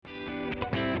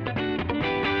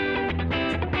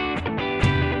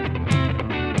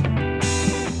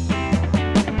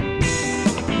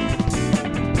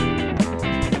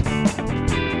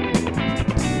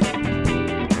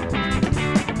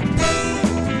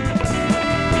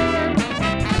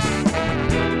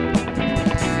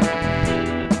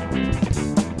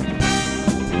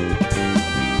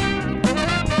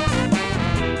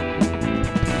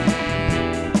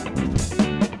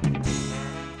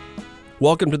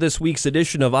Welcome to this week's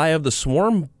edition of Eye of the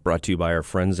Swarm, brought to you by our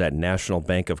friends at National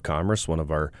Bank of Commerce, one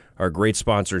of our great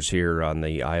sponsors here on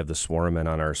the Eye of the Swarm and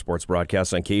on our sports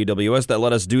broadcasts on KUWS that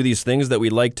let us do these things that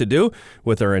we like to do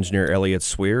with our engineer Elliot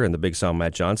Swear and the big sound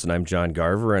Matt Johnson. I'm John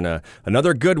Garver, and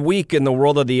another good week in the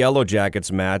world of the Yellow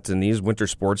Jackets, Matt, and these winter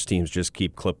sports teams just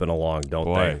keep clipping along,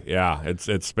 don't they? Yeah,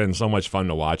 it's been so much fun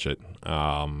to watch it,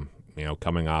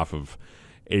 coming off of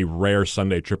a rare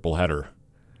Sunday triple header.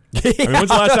 I mean, when's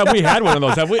the last time we had one of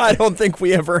those? Have we? I don't think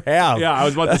we ever have. Yeah, I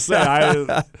was about to say,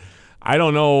 I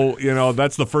don't know.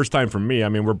 That's the first time for me. I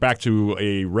mean, we're back to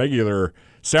a regular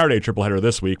Saturday triple header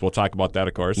this week. We'll talk about that,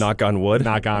 of course. Knock on wood.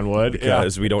 Knock on wood.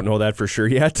 Because we don't know that for sure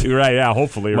yet. Right, yeah,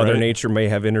 hopefully. Mother Nature may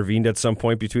have intervened at some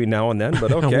point between now and then, but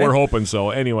okay. We're hoping so.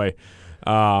 Anyway,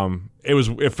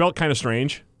 it felt kind of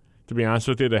strange, to be honest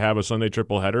with you, to have a Sunday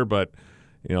triple header, but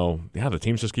the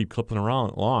teams just keep clipping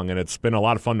along, and it's been a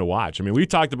lot of fun to watch. I mean, we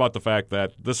talked about the fact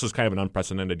that this is kind of an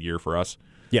unprecedented year for us.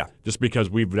 Yeah. Just because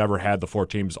we've never had the four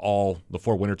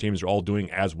winter teams are all doing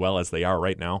as well as they are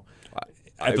right now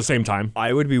at the same time.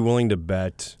 I would be willing to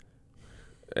bet,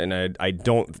 and I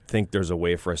don't think there's a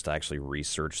way for us to actually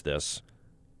research this.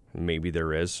 Maybe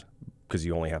there is, because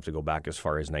you only have to go back as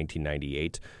far as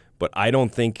 1998. But I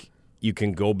don't think you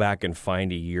can go back and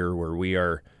find a year where we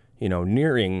are,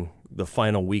 nearing the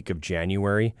final week of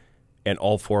January, and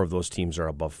all four of those teams are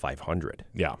above 500.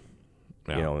 Yeah.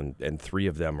 And three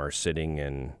of them are sitting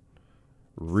in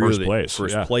really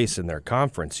first place in their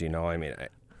conference. I mean,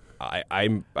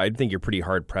 I think you're pretty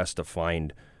hard pressed to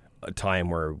find a time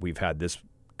where we've had this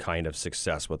kind of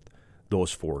success with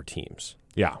those four teams.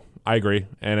 Yeah, I agree,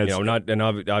 and it's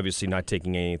obviously not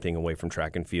taking anything away from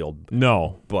track and field.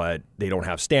 No, but they don't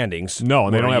have standings. No,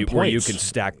 and they don't have points where you can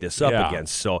stack this up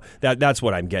against. So that's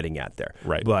what I'm getting at there.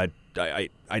 Right, but I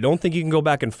don't think you can go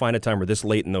back and find a time where this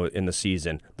late in the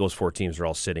season those four teams are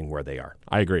all sitting where they are.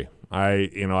 I agree.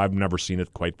 I've never seen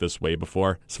it quite this way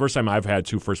before. It's the first time I've had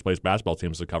two first place basketball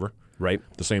teams to cover right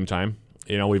at the same time.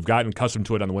 We've gotten accustomed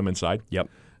to it on the women's side. Yep.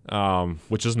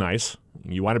 Which is nice.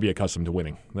 You want to be accustomed to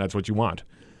winning. That's what you want.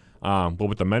 But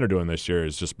what the men are doing this year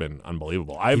has just been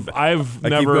unbelievable. I keep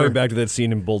going back to that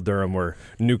scene in Bull Durham where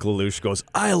Nuke LaLoosh goes,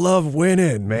 "I love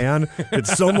winning, man.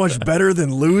 It's so much better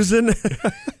than losing."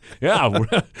 Yeah.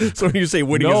 So when you say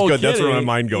winning is good, kidding. That's where my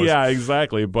mind goes. Yeah,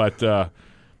 exactly. But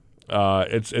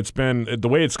it's been the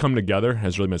way it's come together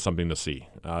has really been something to see,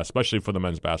 especially for the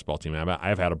men's basketball team.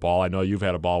 I've had a ball. I know you've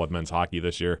had a ball with men's hockey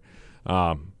this year.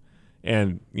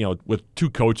 And, with two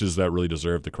coaches that really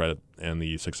deserve the credit and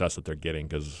the success that they're getting,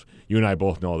 because you and I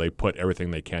both know they put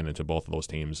everything they can into both of those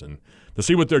teams. And to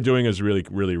see what they're doing is really,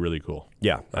 really, really cool.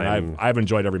 Yeah. And I've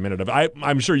enjoyed every minute of it.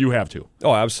 I'm sure you have too.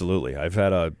 Oh, absolutely. I've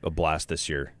had a blast this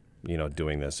year,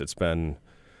 doing this. It's been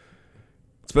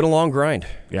a long grind.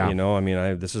 Yeah.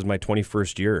 This is my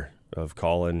 21st year of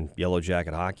calling Yellow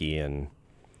Jacket hockey. And,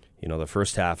 the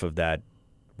first half of that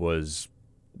was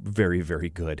very, very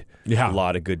good. Yeah. A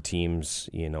lot of good teams,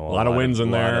 a lot of wins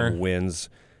in there. A lot of wins.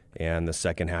 And the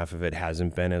second half of it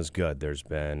hasn't been as good. There's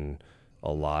been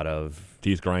a lot of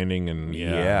teeth grinding and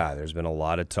there's been a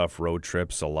lot of tough road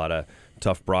trips, a lot of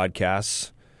tough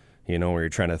broadcasts, where you're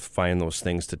trying to find those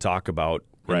things to talk about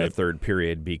in the third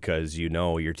period because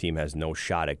your team has no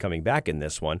shot at coming back in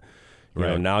this one.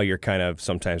 Now you're kind of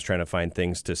sometimes trying to find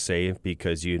things to say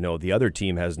because the other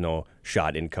team has no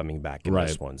shot in coming back in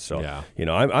this one. So,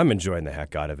 I'm enjoying the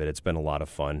heck out of it. It's been a lot of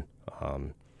fun.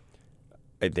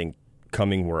 I think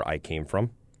coming where I came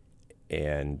from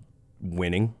and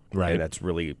winning, and that's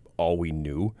really all we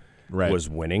knew was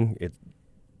winning.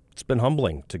 It's been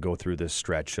humbling to go through this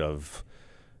stretch of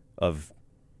a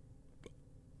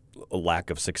lack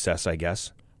of success, I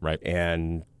guess. Right.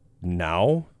 And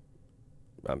now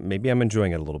maybe I'm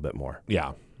enjoying it a little bit more.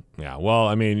 Yeah. Yeah. Well,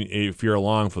 I mean, if you're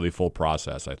along for the full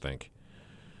process, I think,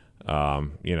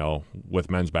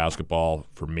 with men's basketball,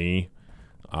 for me,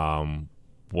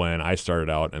 when I started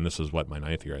out, and this is my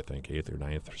 9th year, I think, 8th or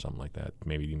 9th or something like that,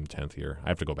 maybe even 10th year. I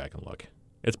have to go back and look.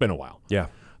 It's been a while. Yeah.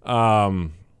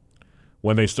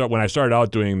 When I started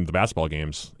out doing the basketball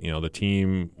games, the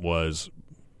team was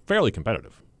fairly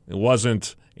competitive. It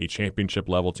wasn't a championship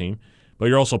level team, but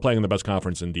you're also playing in the best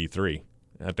conference in D3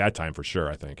 at that time for sure,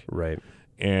 I think. Right.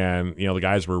 And, the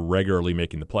guys were regularly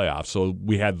making the playoffs, so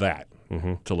we had that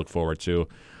to look forward to.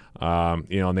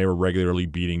 And they were regularly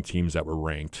beating teams that were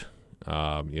ranked.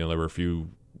 There were a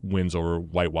few wins over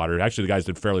Whitewater. Actually, the guys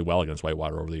did fairly well against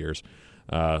Whitewater over the years.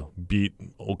 Beat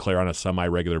Eau Claire on a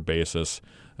semi-regular basis.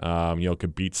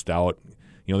 Could beat Stout.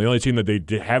 The only team that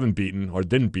they haven't beaten or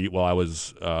didn't beat while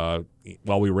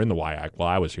we were in the WIAC, while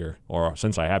I was here, or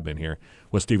since I have been here,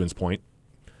 was Stevens Point.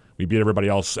 We beat everybody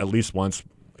else at least once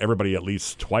everybody at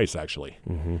least twice, actually.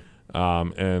 Mm-hmm.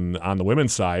 And on the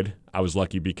women's side, I was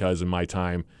lucky because in my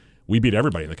time, we beat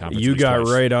everybody in the conference. You got twice.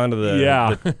 right onto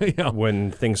the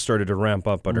when things started to ramp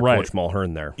up under Coach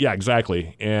Mulhern there. Yeah,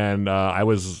 exactly. And I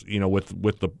was,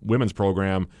 with the women's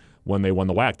program when they won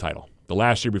the WAC title, the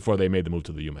last year before they made the move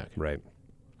to the UMAC. Right.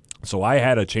 So I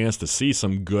had a chance to see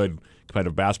some good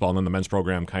competitive basketball, and then the men's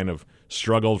program kind of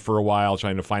struggled for a while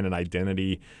trying to find an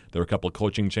identity. There were a couple of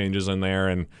coaching changes in there,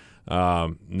 and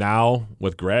now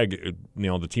with Greg,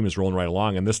 the team is rolling right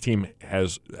along, and this team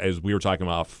has, as we were talking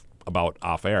about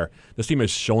off air, this team has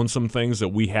shown some things that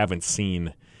we haven't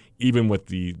seen, even with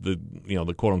the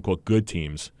quote unquote good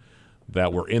teams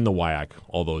that were in the WIAC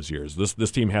all those years.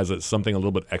 This team has something a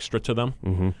little bit extra to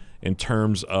them in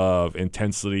terms of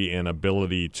intensity and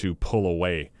ability to pull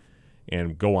away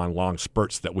and go on long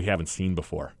spurts that we haven't seen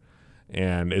before.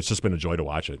 And it's just been a joy to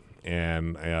watch it.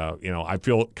 And, I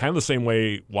feel kind of the same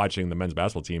way watching the men's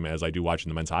basketball team as I do watching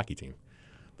the men's hockey team,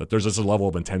 that there's just a level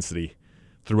of intensity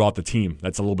throughout the team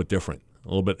that's a little bit different, a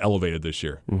little bit elevated this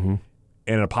year, and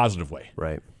in a positive way.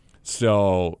 Right.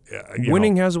 So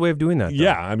winning has a way of doing that, though.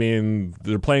 Yeah, I mean,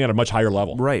 they're playing at a much higher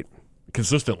level. Right.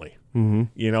 Consistently. And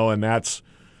that's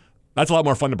a lot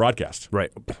more fun to broadcast.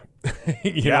 Right.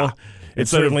 you know? It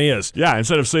certainly is. Yeah,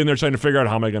 instead of sitting there trying to figure out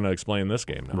how am I going to explain this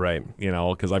game now. Right.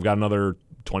 Because I've got another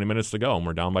 20 minutes to go and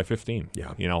we're down by 15. Yeah.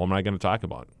 What am I going to talk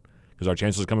about? Because our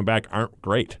chances of coming back aren't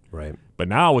great. Right. But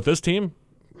now with this team,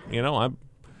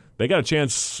 they got a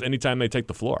chance anytime they take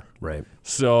the floor. Right.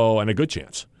 So, and a good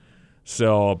chance.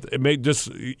 So it may just,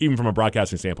 even from a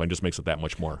broadcasting standpoint, just makes it that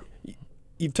much more.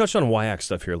 You've touched on WIAC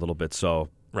stuff here a little bit, so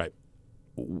right.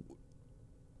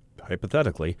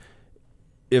 Hypothetically,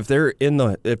 if they're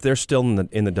still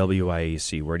in the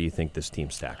WIAC, where do you think this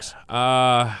team stacks?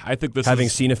 I think this having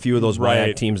seen a few of those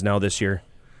WIAC teams now this year,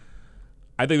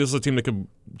 I think this is a team that could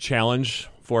challenge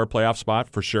for a playoff spot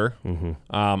for sure.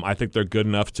 I think they're good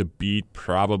enough to beat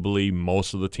probably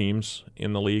most of the teams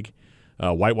in the league.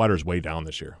 Whitewater's way down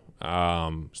this year.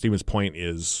 Stevens Point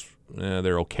is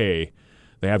they're okay.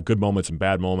 They have good moments and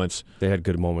bad moments. They had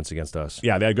good moments against us.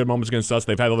 Yeah, they had good moments against us.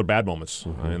 They've had other bad moments.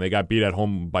 And they got beat at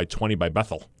home by 20 by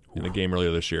Bethel in the game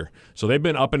earlier this year. So they've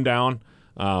been up and down.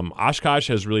 Oshkosh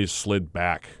has really slid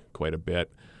back quite a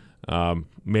bit.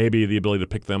 Maybe the ability to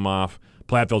pick them off.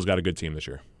 Platteville's got a good team this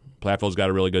year. Platteville's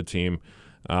got a really good team.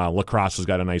 La Crosse has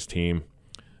got a nice team.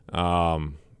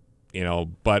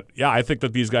 But yeah, I think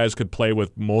that these guys could play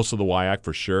with most of the WIAC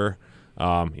for sure.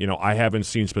 I haven't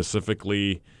seen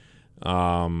specifically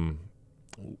Platteville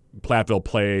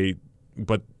play,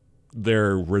 but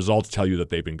their results tell you that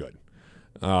they've been good.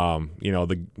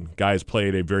 The guys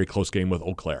played a very close game with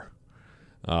Eau Claire.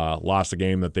 Lost a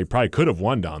game that they probably could have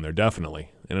won down there,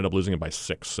 definitely. Ended up losing it by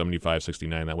 6,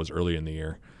 75-69. That was early in the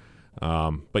year.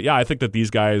 But yeah, I think that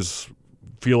these guys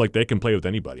feel like they can play with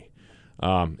anybody.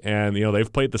 And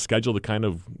they've played the schedule to kind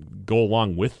of go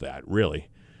along with that, really.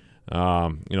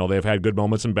 They've had good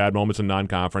moments and bad moments in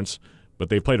non-conference, but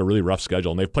they've played a really rough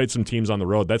schedule, and they've played some teams on the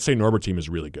road. That St. Norbert team is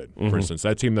really good, for instance.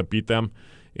 That team that beat them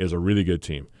is a really good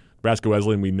team. Nebraska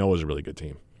Wesleyan, we know, is a really good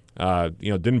team.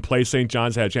 Didn't play St.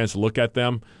 John's, had a chance to look at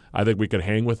them. I think we could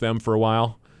hang with them for a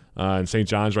while. And St.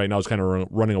 John's right now is kind of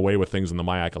running away with things in the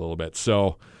WIAC a little bit.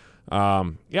 So,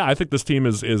 I think this team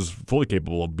is fully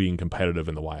capable of being competitive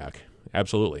in the WIAC.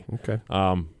 Absolutely. Okay.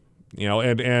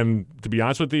 And to be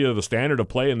honest with you, the standard of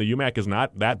play in the UMAC is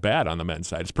not that bad on the men's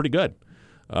side. It's pretty good.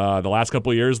 The last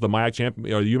couple of years, the WIAC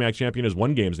champion or the UMAC champion has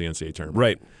won games in the NCAA tournament.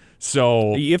 Right.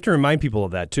 So you have to remind people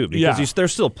of that too, because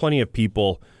there's still plenty of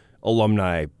people,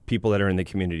 alumni, people that are in the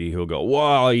community who will go,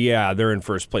 well, yeah, they're in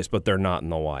first place, but they're not in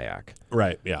the WIAC.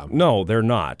 Right. Yeah. No, they're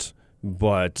not.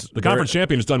 But the conference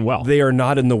champion has done well. They are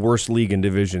not in the worst league in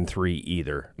Division III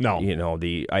either. No.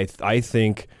 I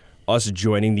think us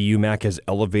joining the UMAC has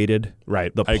elevated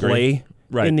the play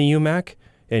in the UMAC.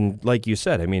 And like you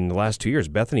said, I mean, the last 2 years,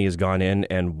 Bethany has gone in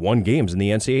and won games in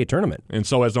the NCAA tournament. And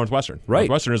so has Northwestern. Right.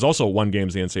 Northwestern has also won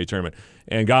games in the NCAA tournament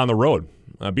and got on the road,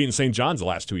 beating St. John's the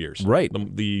last 2 years. Right.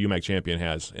 The UMAC champion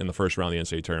has in the first round of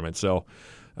the NCAA tournament. So,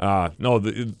 I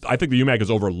think the UMAC is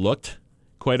overlooked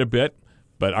quite a bit,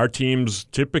 but our teams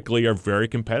typically are very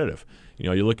competitive.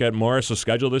 You look at Morris'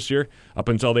 schedule this year, up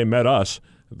until they met us,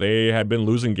 they had been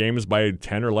losing games by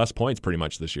 10 or less points pretty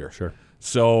much this year. Sure.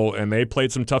 So, and they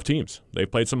played some tough teams. They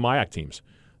played some MIAC teams.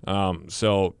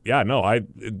 The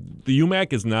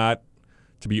UMAC is not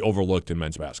to be overlooked in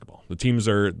men's basketball. The teams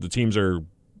are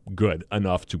good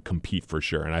enough to compete for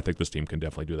sure, and I think this team can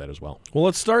definitely do that as well. Well,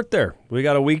 let's start there. We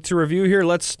got a week to review here.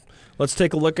 Let's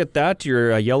take a look at that.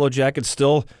 Your Yellow Jackets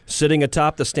still sitting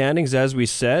atop the standings, as we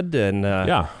said, and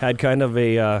had kind of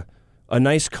a a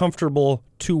nice, comfortable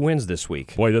 2 wins this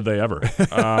week. Boy, did they ever.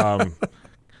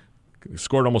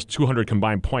 Scored almost 200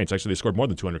 combined points. Actually, they scored more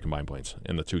than 200 combined points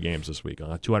in the 2 games this week,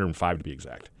 205 to be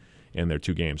exact, in their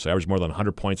 2 games. So averaged more than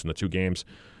 100 points in the 2 games.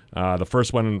 The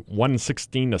first one,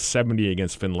 116-70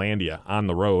 against Finlandia on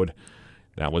the road.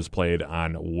 That was played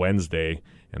on Wednesday.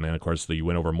 And then, of course, the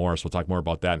win over Morris. We'll talk more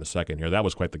about that in a second here. That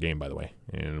was quite the game, by the way.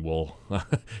 And we'll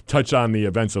touch on the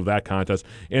events of that contest.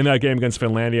 In that game against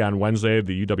Finlandia on Wednesday,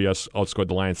 the UWS outscored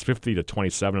the Lions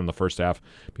 50-27 in the first half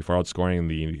before outscoring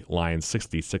the Lions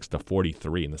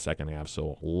 66-43 in the second half.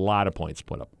 So a lot of points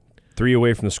put up. 3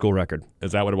 away from the school record.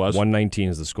 Is that what it was? 119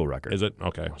 is the school record. Is it?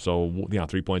 Okay. So,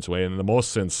 3 points away. And the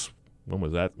most since, when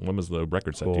was that? When was the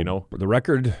record set? Well, do you know? The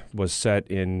record was set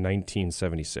in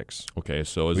 1976. Okay.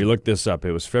 So we looked this up.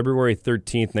 It was February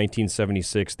 13th,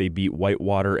 1976. They beat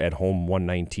Whitewater at home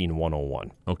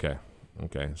 119-101. Okay.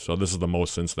 So this is the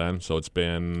most since then. So it's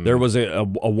been... There was a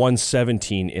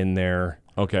 117 in there.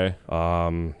 Okay.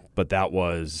 But that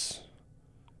was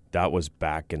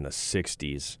back in the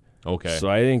 60s. Okay. So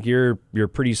I think you're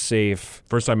pretty safe.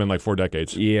 First time in like 4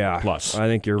 decades. Yeah. Plus. I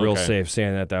think you're real safe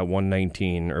saying that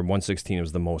 119 or 116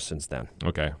 was the most since then.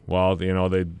 Okay. Well,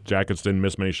 the Jackets didn't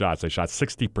miss many shots. They shot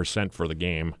 60% for the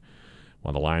game,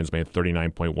 while the Lions made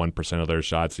 39.1% of their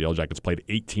shots. The Yellow Jackets played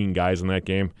 18 guys in that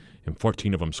game, and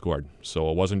 14 of them scored.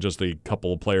 So it wasn't just a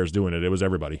couple of players doing it. It was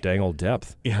everybody. Dang old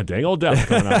depth. Yeah, dang old depth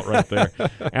coming out right there.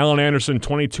 Alan Anderson,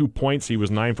 22 points. He was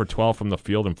 9 for 12 from the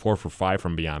field and 4 for 5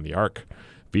 from beyond the arc.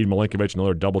 Vid Milinkovic,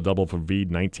 another double-double for Vid,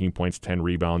 19 points, 10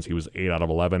 rebounds. He was 8 out of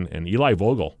 11. And Eli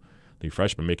Vogel, the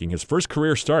freshman, making his first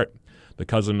career start, the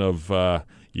cousin of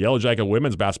Yellow Jacket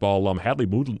women's basketball alum Hadley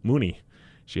Mooney.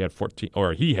 He had 14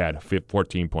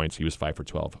 points. He was 5 for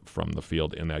 12 from the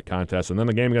field in that contest. And then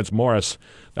the game against Morris,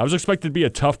 that was expected to be a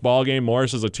tough ball game.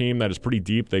 Morris is a team that is pretty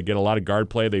deep. They get a lot of guard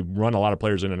play. They run a lot of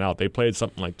players in and out. They played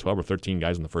something like 12 or 13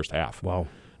 guys in the first half of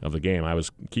the game. I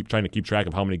was trying to keep track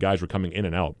of how many guys were coming in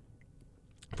and out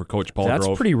for Coach Paul Grove.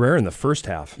 That's pretty rare in the first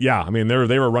half. Yeah, I mean, they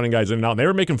were running guys in and out. And they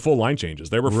were making full line changes.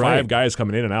 There were 5 guys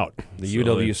coming in and out. The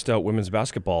UW Stout women's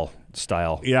basketball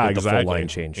style. Yeah, with exactly. The full line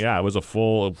change. Yeah, it was a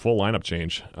full lineup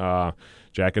change.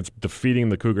 Jackets defeating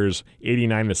the Cougars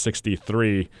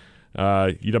 89-63.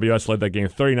 UWS led that game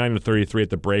 39-33 at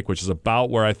the break, which is about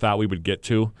where I thought we would get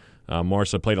to.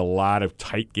 Morris had played a lot of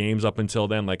tight games up until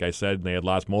then. Like I said, they had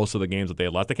lost most of the games that they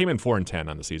had lost. They came in 4-10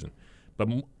 on the season. But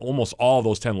almost all of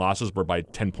those 10 losses were by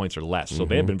 10 points or less. So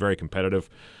they had been very competitive.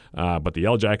 But the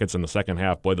Yellow Jackets in the second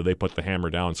half, boy, did they put the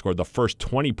hammer down, scored the first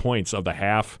 20 points of the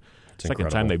half. Second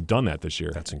time they've done that this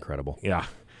year. That's incredible. Yeah,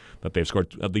 that they've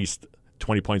scored at least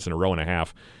 20 points in a row and a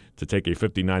half to take a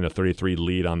 59-33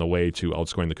 lead on the way to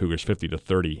outscoring the Cougars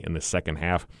 50-30 in the second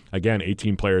half. Again,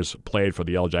 18 players played for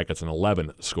the Yellow Jackets and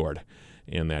 11 scored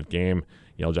in that game.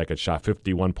 Yellow Jackets shot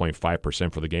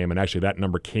 51.5% for the game, and actually that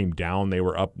number came down. They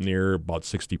were up near about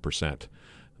 60%.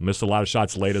 Missed a lot of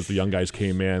shots late as the young guys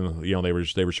came in. They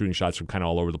were shooting shots from kind of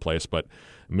all over the place, but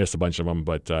missed a bunch of them.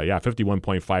 But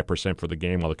 51.5% for the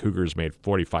game, while the Cougars made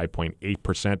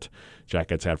 45.8%.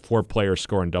 Jackets had 4 players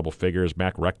scoring double figures.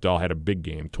 Mac Reckdahl had a big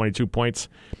game, 22 points,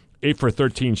 8 for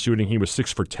 13 shooting. He was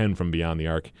 6 for 10 from beyond the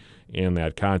arc in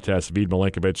that contest. Vid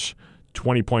Milinkovic,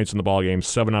 20 points in the ballgame,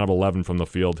 7 out of 11 from the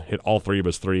field, hit all 3 of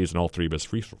his threes and all 3 of his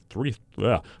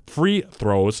free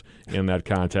throws in that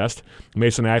contest.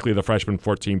 Mason Ackley, the freshman,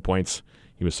 14 points.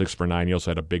 He was 6 for 9. He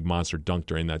also had a big monster dunk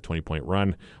during that 20-point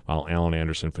run, while Alan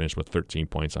Anderson finished with 13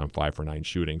 points on 5 for 9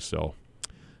 shooting. So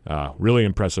really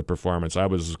impressive performance. I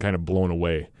was kind of blown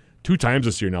away. 2 times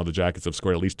this year now the Jackets have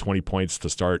scored at least 20 points to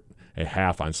start a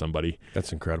half on somebody.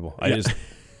 That's incredible.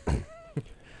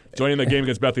 Joining the game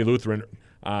against Bethany Lutheran,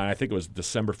 I think it was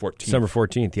December 14th. December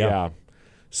 14th, yeah.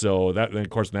 So that, and of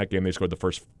course, in that game they scored the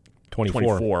first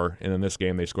 24, and in this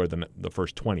game they scored the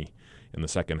first 20 in the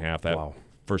second half. That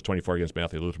first 24 against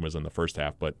Bethany Lutheran was in the first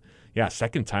half. But yeah,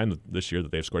 second time this year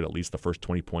that they've scored at least the first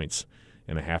 20 points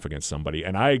in a half against somebody.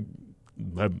 And I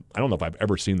don't know if I've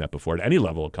ever seen that before at any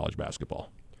level of college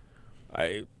basketball.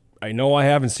 I know I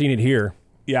haven't seen it here.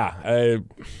 Yeah,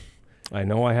 I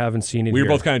know I haven't seen it. We here.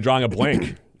 were both kind of drawing a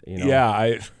blank.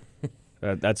 Yeah,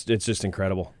 it's just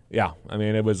incredible. Yeah, I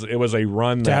mean it was a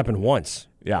run to happen once.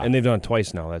 Yeah, and they've done it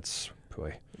twice now. That's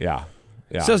boy. Yeah.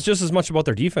 It says just as much about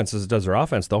their defense as it does their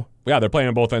offense, though. Yeah, they're playing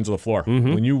on both ends of the floor.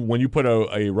 Mm-hmm. When you put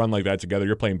a run like that together,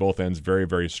 you're playing both ends very,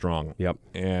 very strong. Yep,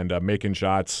 and making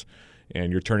shots,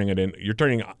 and you're turning it in. You're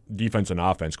turning defense and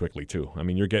offense quickly too. I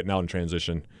mean, you're getting out in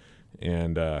transition,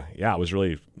 and it was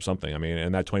really something. I mean,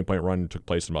 and that 20-point run took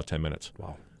place in about 10 minutes.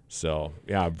 Wow. So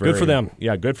yeah, good for them.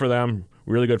 Yeah, good for them.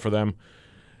 Really good for them.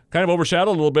 Kind of overshadowed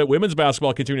a little bit. Women's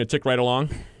basketball continuing to tick right along.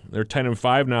 They're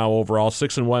 10-5 now overall,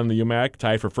 6-1 in the UMAC,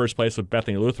 tied for first place with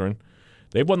Bethany Lutheran.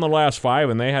 They've won the last 5,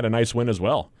 and they had a nice win as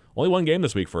well. Only one game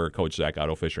this week for Coach Zach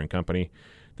Otto Fisher and company,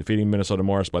 defeating Minnesota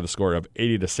Morris by the score of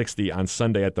 80-60 on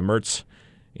Sunday at the Mertz.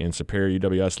 And Superior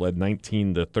UWS led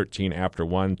 19-13 after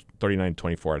 1,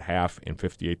 39-24 at half, and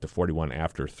 58-41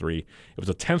 after 3. It was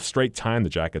the 10th straight time the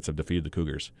Jackets have defeated the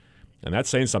Cougars. And that's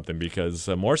saying something because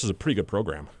Morris is a pretty good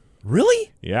program.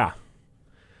 Really? Yeah.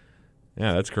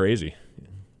 Yeah, that's crazy.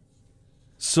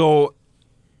 So,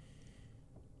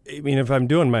 I mean, if I'm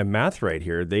doing my math right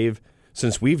here,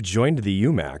 since we've joined the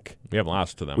UMAC, We haven't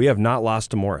lost to them. we have not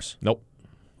lost to Morris. Nope.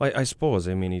 I suppose.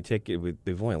 I mean, you take it.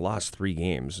 They've only lost 3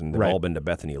 games, and they've Right. all been to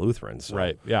Bethany Lutheran. So.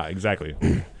 Right. Yeah, exactly.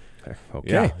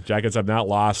 Okay. Yeah, Jackets have not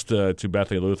lost to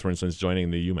Bethany Lutheran since joining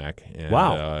the UMAC. And,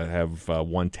 Wow. have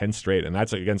won 10 straight, and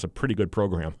that's against a pretty good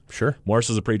program. Sure.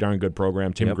 Morris is a pretty darn good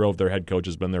program. Tim Yep. Grove, their head coach,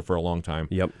 has been there for a long time.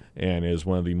 Yep. And is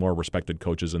one of the more respected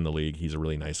coaches in the league. He's a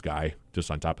really nice guy, just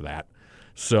on top of that.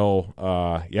 So,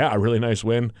 a really nice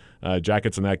win.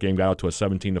 Jackets in that game got out to a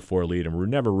 17-4 lead, and were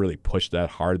never really pushed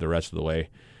that hard the rest of the way.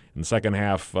 In the second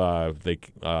half,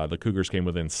 the Cougars came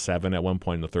within 7 at one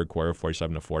point in the third quarter,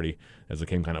 47-40, as the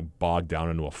game kind of bogged down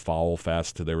into a foul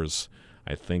fest. There was,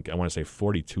 I want to say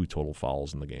 42 total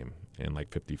fouls in the game and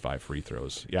like 55 free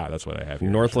throws. Yeah, that's what I have here.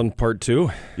 Northland Part 2.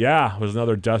 Yeah, it was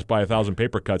another death by 1,000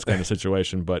 paper cuts kind of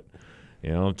situation, but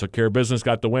took care of business,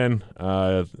 got the win.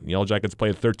 The Yellow Jackets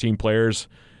played 13 players,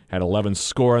 had 11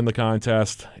 score in the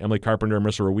contest. Emily Carpenter and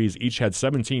Marissa Ruiz each had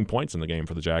 17 points in the game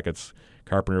for the Jackets.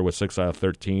 Carpenter was 6 out of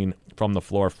 13 from the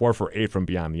floor, 4 for 8 from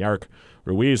beyond the arc.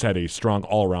 Ruiz had a strong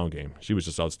all-around game. She was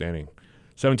just outstanding.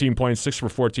 17 points, 6 for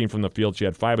 14 from the field. She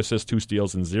had 5 assists, 2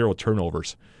 steals, and 0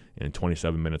 turnovers in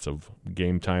 27 minutes of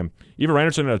game time. Eva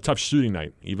Randerson had a tough shooting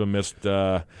night. Eva missed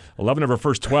 11 of her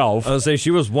first 12. I was say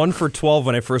she was 1 for 12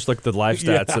 when I first looked at the live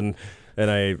stats, and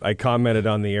I commented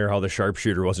on the air how the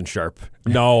sharpshooter wasn't sharp.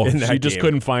 No, in that she just game.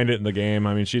 couldn't find it in the game.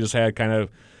 I mean, she just had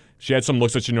she had some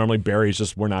looks that she normally buries,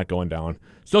 just were not going down.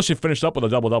 Still, she finished up with a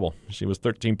double-double. She was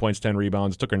 13 points, 10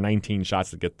 rebounds. It took her 19 shots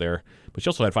to get there, but she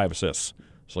also had 5 assists.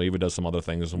 So Eva does some other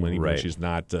things when she's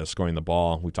not scoring the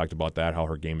ball. We talked about that, how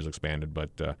her game has expanded.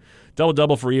 But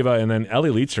double-double for Eva. And then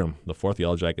Ellie Leedstrom, the 4th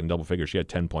Yellow Jacket in double figures. She had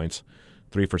 10 points,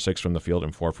 3 for 6 from the field,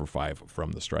 and 4 for 5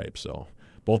 from the stripe. So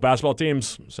both basketball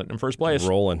teams sitting in first place.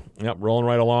 Rolling. Yep, rolling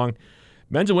right along.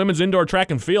 Men's and women's indoor track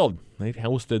and field. They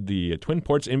hosted the Twin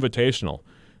Ports Invitational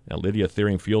at Lydia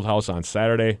Thiering Fieldhouse on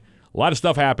Saturday. A lot of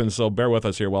stuff happened, so bear with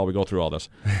us here while we go through all this.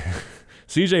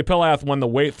 CJ Pillath won the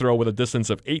weight throw with a distance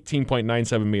of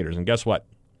 18.97 meters. And guess what?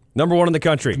 Number 1 in the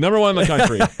country. Number 1 in the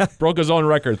country. Broke his own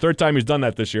record. 3rd time he's done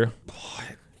that this year.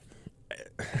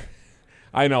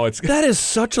 I know. That is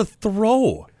such a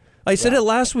throw. I said it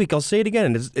last week. I'll say it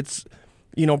again. It's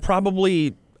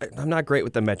probably, I'm not great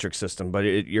with the metric system, but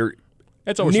you're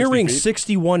It's over nearing 60 feet.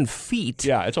 61 feet.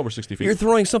 Yeah, it's over 60 feet. You're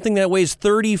throwing something that weighs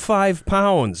 35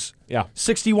 pounds. Yeah.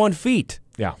 61 feet.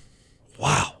 Yeah.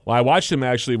 Wow. Well, I watched him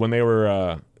actually when they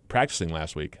were practicing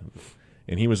last week,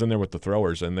 and he was in there with the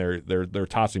throwers, and they're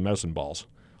tossing medicine balls,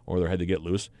 or they had to get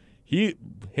loose.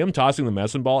 Him tossing the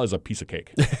medicine ball is a piece of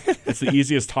cake. It's the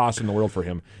easiest toss in the world for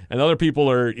him. And other people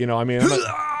are, I'm not,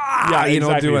 yeah,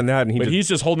 exactly. doing that, and he's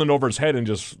just holding it over his head and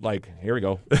just like, here we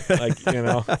go,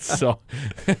 So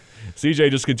CJ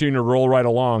just continued to roll right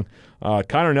along.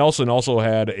 Connor Nelson also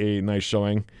had a nice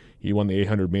showing. He won the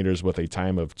 800 meters with a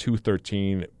time of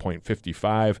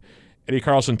 2:13.55. Eddie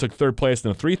Carlson took 3rd place in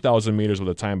the 3,000 meters with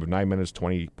a time of 9 minutes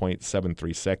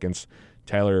 20.73 seconds.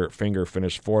 Tyler Finger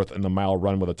finished 4th in the mile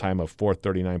run with a time of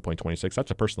 4:39.26.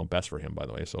 That's a personal best for him, by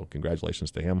the way, so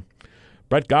congratulations to him.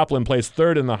 Brett Goplin placed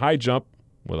 3rd in the high jump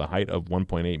with a height of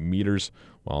 1.8 meters,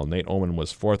 while Nate Oman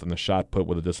was 4th in the shot put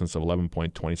with a distance of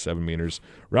 11.27 meters.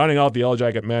 Rounding out the Yellow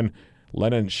Jacket men,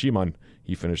 Lennon Shimon,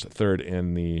 he finished 3rd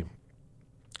in the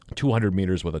 200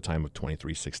 meters with a time of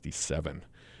 23:67.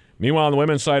 Meanwhile, on the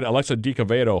women's side, Alexa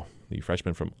DiCavedo, the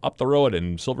freshman from up the road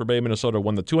in Silver Bay, Minnesota,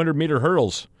 won the 200-meter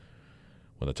hurdles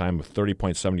with a time of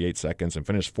 30.78 seconds and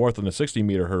finished 4th in the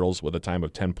 60-meter hurdles with a time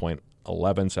of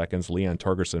 10.11 seconds. Leanne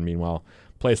Torgerson, meanwhile,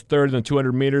 placed 3rd in the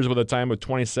 200 meters with a time of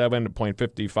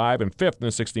 27.55 and 5th in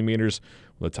the 60 meters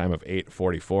with a time of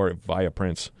 8:44. Via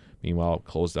Prince, meanwhile,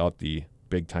 closed out the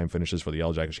big-time finishes for the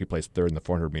Yellow Jackets. She placed 3rd in the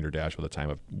 400-meter dash with a time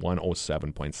of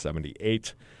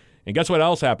 1:07.78. And guess what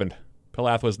else happened?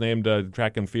 Pillath was named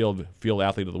track and field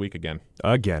athlete of the week again.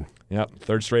 Again. Yep,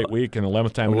 3rd straight week and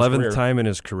 11th time 11th time in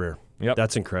his career. Yep.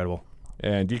 That's incredible.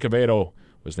 And DiCavedo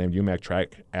was named UMAC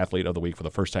track athlete of the week for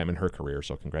the first time in her career,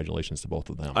 so congratulations to both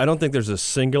of them. I don't think there's a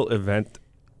single event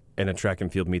in a track and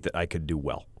field meet that I could do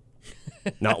well.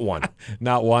 Not one.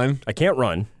 Not one? I can't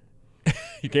run.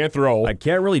 You can't throw. I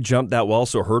can't really jump that well,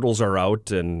 so hurdles are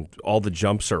out and all the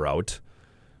jumps are out.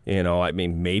 You know, I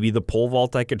mean, maybe the pole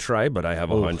vault I could try, but I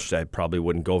have a hunch that probably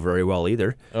wouldn't go very well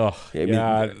either. Oh,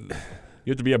 yeah.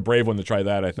 You have to be a brave one to try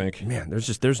that, I think. Man,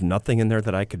 there's nothing in there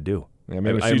that I could do. Yeah,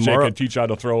 maybe CJ can teach you how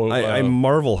to throw. I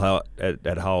marvel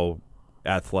at how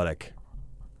athletic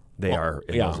they are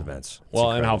in those events.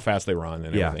 And how fast they run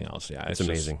and everything else. Yeah, it's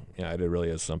amazing. It really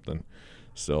is something.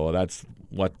 So that's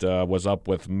what was up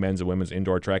with men's and women's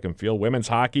indoor track and field. Women's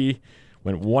hockey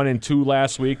went 1-2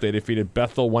 last week. They defeated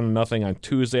Bethel 1-0 on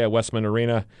Tuesday at Westman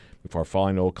Arena before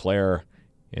falling to Eau Claire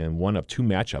in one of 2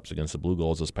 matchups against the Blue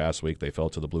Goals this past week. They fell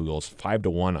to the Blue Goals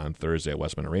 5-1 on Thursday at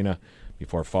Westman Arena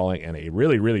before falling in a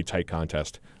really, really tight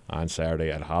contest on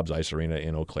Saturday at Hobbs Ice Arena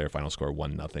in Eau Claire. Final score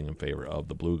 1-0 in favor of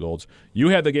the Blue Goals. You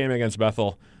had the game against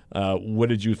Bethel. What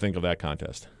did you think of that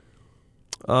contest?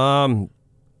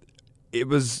 It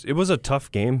was a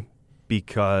tough game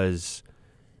because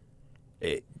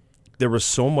there was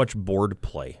so much board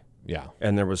play. Yeah.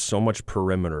 And there was so much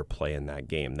perimeter play in that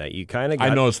game that you kind of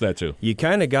got... I noticed that too. You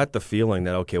kind of got the feeling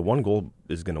that, okay, 1 goal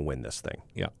is going to win this thing.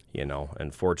 Yeah. You know,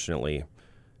 and fortunately,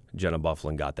 Jenna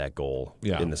Bufflin got that goal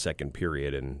in the second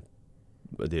period, and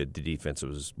the defense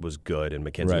was good, and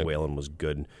Mackenzie Whalen was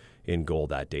good in goal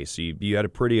that day. So you had a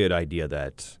pretty good idea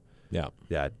that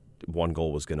 1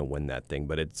 goal was going to win that thing.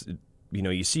 But it's, you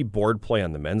know, you see board play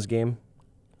on the men's game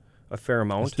a fair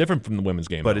amount. It's different from the women's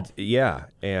game, but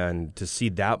and to see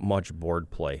that much board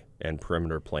play and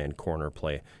perimeter play and corner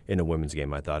play in a women's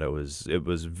game, I thought it was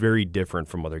very different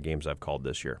from other games I've called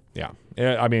this year. Yeah,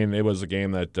 it was a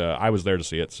game that I was there to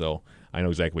see it, so I know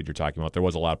exactly what you're talking about. There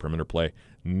was a lot of perimeter play,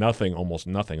 almost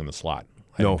nothing in the slot.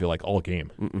 I didn't feel like all game.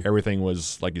 Everything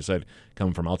was, like you said,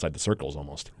 coming from outside the circles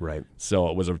almost. Right. So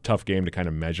it was a tough game to kind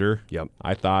of measure. Yep.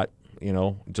 I thought,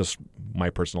 just my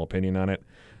personal opinion on it.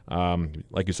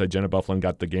 Like you said, Jenna Bufflin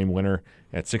got the game winner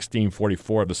at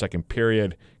 16:44 of the second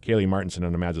period. Kaylee Martinson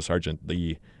and Amanda Sargent,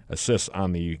 the assists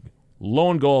on the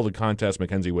lone goal of the contest.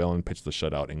 Mackenzie Whalen pitched the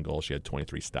shutout in goal. She had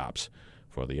 23 stops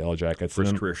for the Yellow Jackets.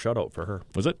 First career shutout for her.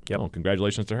 Was it? Yep. Oh,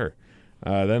 congratulations to her.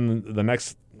 Then the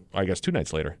next, 2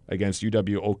 nights later, against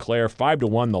UW Eau Claire,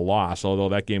 5-1 the loss, although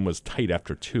that game was tight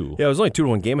after 2. Yeah, it was only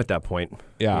 2-1 game at that point.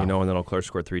 Yeah. And then Eau Claire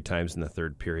scored 3 times in the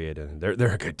third period, and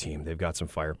they're a good team. They've got some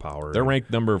firepower. They're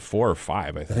ranked number 4 or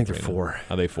 5, I think. I think they're 4.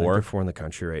 Are they 4? They're 4 in the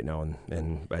country right now,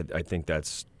 and I think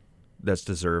that's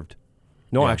deserved.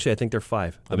 No, actually, I think they're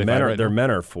 5. Their men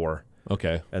are 4.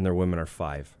 Okay. And their women are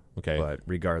 5. Okay. But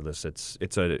regardless,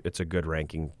 it's a good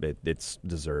ranking. It's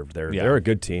deserved. They're a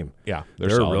good team. Yeah,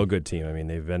 they're a real good team. I mean,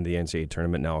 they've been to the NCAA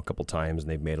tournament now a couple times, and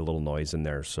they've made a little noise in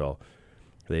there. So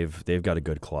they've got a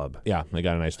good club. Yeah, they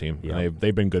got a nice team. Yep.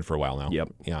 They've been good for a while now.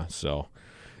 Yep. Yeah. So.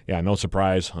 Yeah, no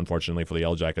surprise, unfortunately, for the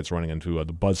Yellow Jackets running into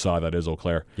the buzzsaw that is Eau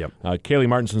Claire. Yep. Kaylee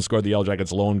Martinson scored the Yellow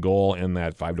Jackets' lone goal in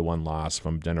that 5-1 loss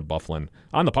from Jenna Bufflin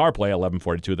on the power play,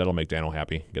 11:42. That'll make Dano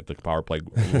happy. Get the power play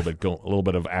a little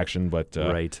bit of action, but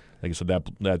right. Like I said,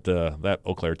 that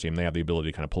Eau Claire team, they have the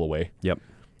ability to kind of pull away. Yep.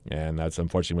 And that's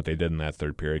unfortunately what they did in that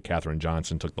third period. Katherine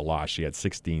Johnson took the loss. She had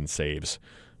 16 saves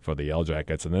for the Yellow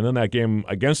Jackets. And then in that game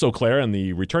against Eau Claire in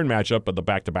the return matchup of the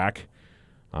back-to-back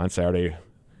on Saturday,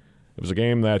 it was a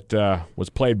game that was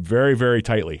played very, very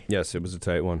tightly. Yes, it was a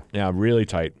tight one. Yeah, really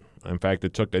tight. In fact,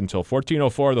 it took until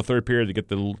 14:04 of the third period to get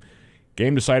the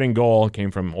game-deciding goal. It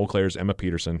came from Eau Claire's Emma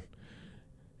Peterson.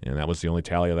 And that was the only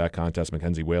tally of that contest.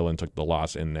 Mackenzie Whalen took the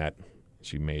loss in that.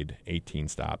 She made 18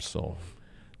 stops. So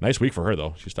nice week for her,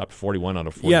 though. She stopped 41 out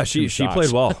of 42 Yeah, she shots.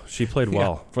 played well. She played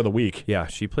well. For the week. Yeah,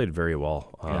 she played very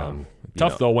well.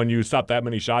 Tough, though, when you stop that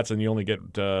many shots and you only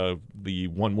get the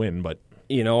one win, but...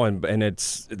 and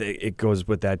it goes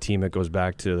with that team. It goes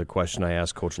back to the question I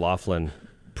asked Coach Laughlin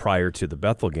prior to the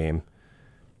Bethel game.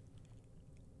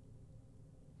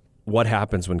 What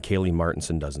happens when Kaylee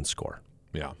Martinson doesn't score?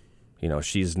 Yeah.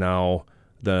 She's now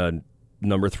the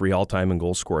number 3 all-time in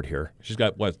goals scored here. She's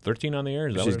got, 13 on the year?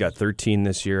 She's got 13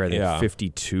 this year. I think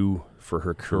 52 for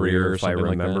her career if I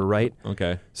remember right.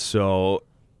 Okay. So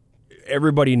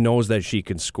everybody knows that she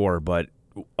can score, but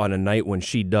on a night when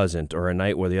she doesn't, or a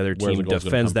night where the other team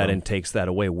defends that and takes that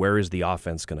away, where is the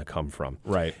offense going to come from?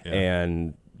 Right. Yeah.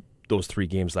 And those 3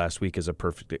 games last week is a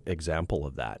perfect example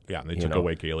of that. Yeah, they took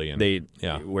away Kaylee.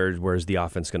 And where's the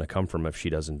offense going to come from if she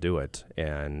doesn't do it?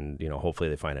 And hopefully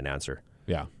they find an answer.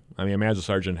 Yeah. I mean, Amanda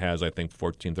Sargent has, I think,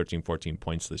 14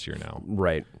 points this year now.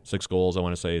 Right. 6 goals, I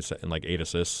want to say, and 8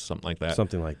 assists, something like that.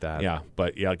 Something like that. Yeah,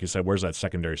 but like you said, where's that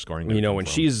secondary scoring?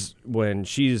 When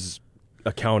she's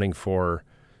accounting for,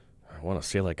 I want to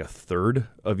say a third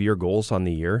of your goals on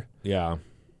the year. Yeah.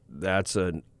 That's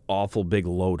an awful big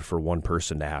load for one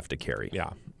person to have to carry.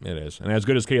 Yeah, it is. And as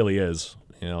good as Kaylee is,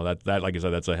 You know, that like I said,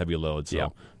 that's a heavy load.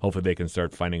 So hopefully they can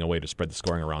start finding a way to spread the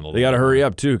scoring around a little bit. They got to hurry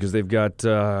up, too, because they've got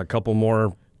a couple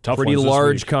more pretty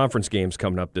large conference games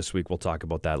coming up this week. We'll talk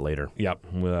about that later. Yep.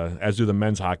 As do the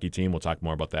men's hockey team. We'll talk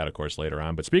more about that, of course, later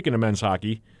on. But speaking of men's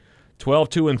hockey,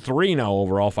 12-2-3 now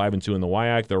overall, 5-2 in the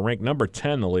WIAC. They're ranked number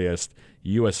 10 in the list.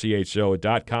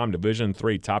 USCHO.com Division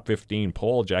III Top 15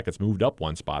 poll. Jackets moved up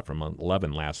one spot from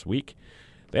 11 last week.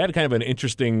 They had kind of an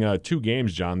interesting 2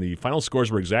 games, John. The final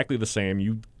scores were exactly the same.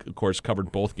 You, of course,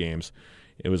 covered both games.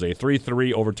 It was a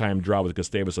 3-3 overtime draw with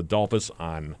Gustavus Adolphus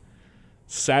on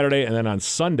Saturday, and then on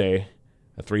Sunday,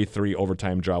 a 3-3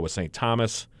 overtime draw with St.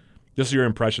 Thomas. Just your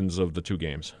impressions of the 2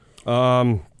 games.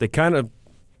 They kind of...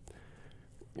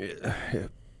 It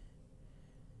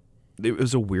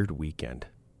was a weird weekend.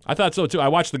 I thought so, too. I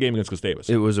watched the game against Gustavus.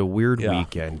 It was a weird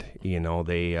weekend. You know,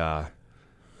 they...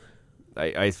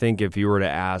 I think if you were to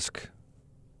ask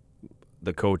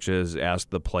the coaches, ask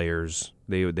the players,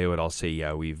 they would all say,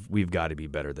 yeah, we've got to be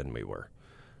better than we were.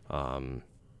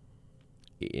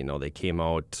 You know, they came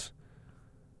out.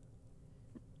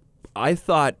 I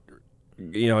thought,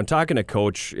 you know, in talking to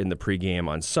Coach in the pregame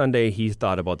on Sunday, he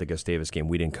thought about the Gustavus game.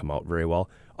 We didn't come out very well.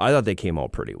 I thought they came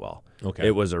out pretty well. Okay.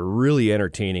 It was a really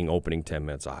entertaining opening 10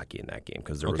 minutes of hockey in that game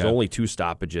because there was only 2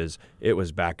 stoppages. It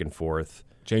was back and forth.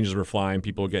 Changes were flying,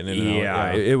 people getting in and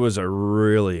out. Yeah, it was a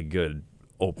really good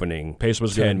opening. Pace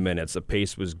was 10 good. minutes. The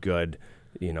pace was good.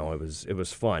 You know, it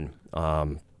was fun.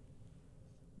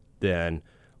 Then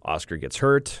Oscar gets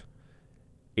hurt.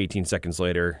 18 seconds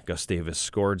later, Gustavus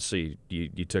scored. So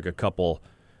you took a couple,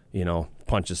 you know,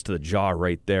 punches to the jaw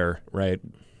right there. Right.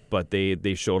 But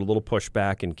they showed a little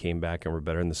pushback and came back and were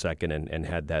better in the second and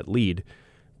had that lead,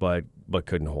 but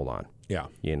couldn't hold on. Yeah.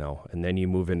 You know, and then you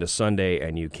move into Sunday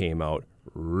and you came out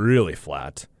really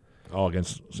flat. Oh,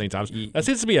 against St. Thomas. That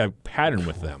seems to be a pattern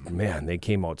with them. Man, they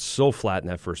came out so flat in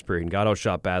that first period and got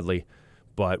outshot badly,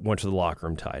 but went to the locker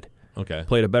room tied. Okay.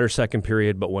 Played a better second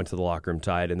period, but went to the locker room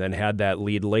tied, and then had that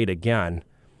lead late again,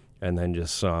 and then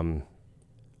just some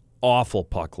awful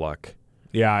puck luck.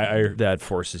 Yeah, that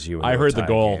forces you into I heard a tie the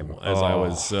goal game.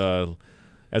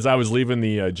 as I was leaving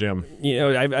the gym. You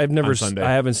know, I've never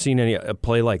I haven't seen a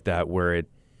play like that where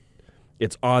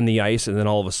it's on the ice and then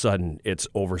all of a sudden it's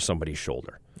over somebody's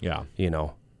shoulder. Yeah. You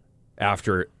know,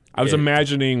 after I was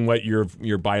imagining what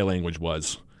your body language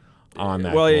was on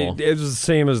that. Well, goal. it was the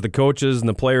same as the coaches and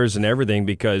the players and everything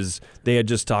because they had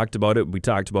just talked about it. We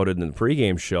talked about it in the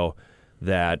pregame show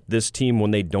that this team,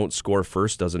 when they don't score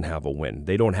first, doesn't have a win.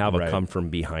 They don't have a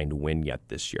come-from-behind win yet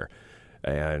this year.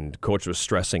 And Coach was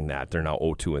stressing that. They're now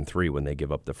 0-2-3 when they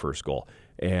give up the first goal.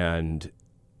 And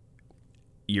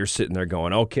you're sitting there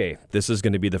going, okay, this is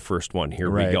going to be the first one.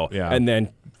 Here we go. Yeah. And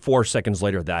then 4 seconds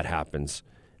later, that happens.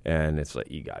 And it's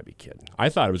like, you got to be kidding. I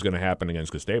thought it was going to happen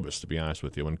against Gustavus, to be honest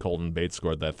with you. When Colton Bates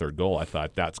scored that third goal, I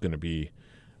thought that's going to be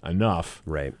enough.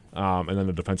 Right. And then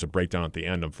the defensive breakdown at the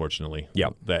end, unfortunately.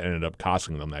 Yep. That ended up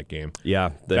costing them that game.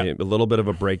 Yeah, a little bit of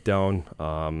a breakdown,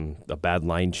 a bad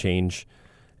line change,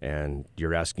 and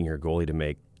you're asking your goalie to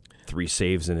make 3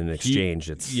 saves in an exchange.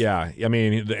 I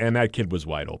mean, and that kid was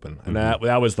wide open. And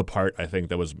that was the part, I think,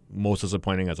 that was most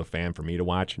disappointing as a fan for me to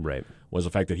watch. Right. Was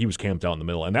the fact that he was camped out in the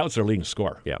middle. And that was their leading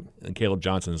scorer. Yeah. And Caleb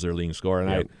Johnson is their leading scorer.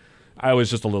 And I was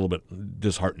just a little bit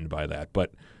disheartened by that.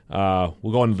 But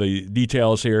we'll go into the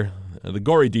details here. The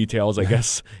gory details, I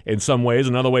guess, in some ways,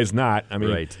 in other ways not. I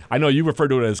mean, I know you refer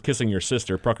to it as kissing your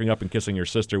sister, puckering up and kissing your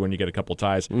sister when you get a couple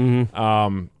ties.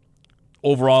 Mm-hmm.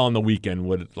 Overall on the weekend,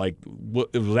 was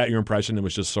that your impression? It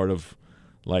was just sort of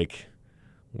like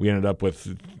we ended up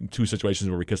with 2 situations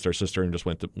where we kissed our sister and just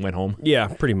went home? Yeah,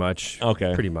 pretty much.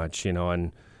 Okay. Pretty much, you know,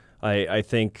 and I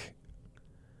think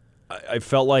I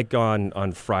felt like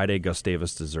on Friday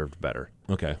Gustavus deserved better.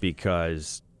 Okay.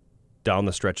 Because down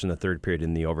the stretch in the third period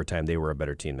in the overtime, they were a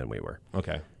better team than we were.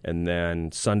 Okay. And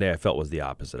then Sunday I felt was the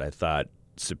opposite. I thought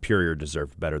Superior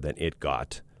deserved better than it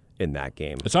got in that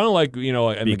game. It sounded like, in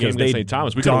the game against St.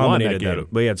 Thomas, we could have won that game.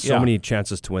 We had so many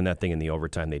chances to win that thing in the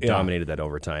overtime. They dominated that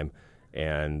overtime,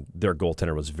 and their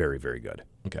goaltender was very, very good.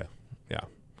 Okay. Yeah.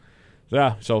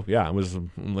 Yeah, so, it was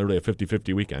literally a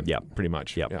 50-50 weekend. Yeah. Pretty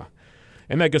much. Yep. Yeah.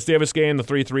 In that Gustavus game, the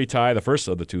 3-3 tie, the first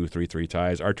of the 2 3-3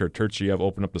 ties, Artur Turchiev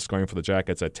opened up the scoring for the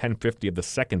Jackets at 10:50 of the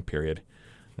second period.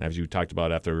 And as you talked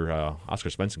about after Oscar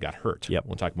Svensson got hurt. Yep.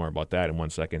 We'll talk more about that in 1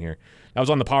 second here. That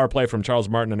was on the power play from Charles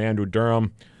Martin and Andrew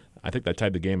Durham. I think that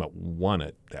tied the game at 1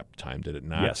 at that time, did it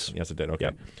not? Yes. Yes, it did. Okay.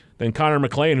 Yep. Then Connor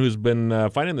McLean, who's been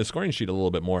finding the scoring sheet a little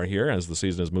bit more here as the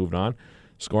season has moved on,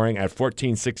 scoring at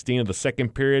 14:16 of the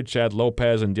second period. Chad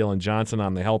Lopez and Dylan Johnson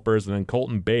on the helpers. And then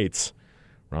Colton Bates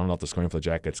Rounding out the scoring for the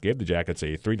Jackets, gave the Jackets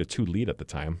a 3-2 lead at the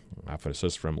time, off an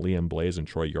assist from Liam Blaze and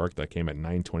Troy York that came at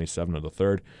 9:27 of the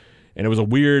third. And it was a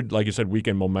weird, like you said,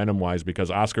 weekend momentum-wise because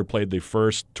Oscar played the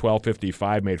first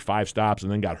 12:55, made 5 stops,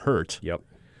 and then got hurt. Yep.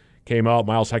 Came out,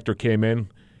 Miles Hector came in,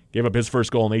 gave up his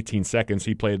first goal in 18 seconds.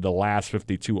 He played the last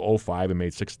 52:05 and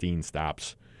made 16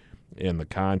 stops in the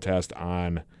contest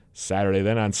on Saturday.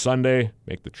 Then on Sunday,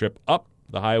 make the trip up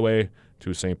the highway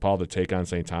to St. Paul to take on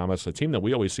St. Thomas, a team that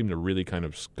we always seem to really kind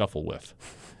of scuffle with,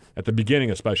 at the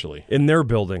beginning especially. In their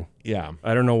building. Yeah.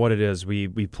 I don't know what it is. We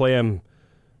play them,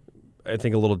 I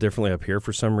think, a little differently up here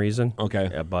for some reason.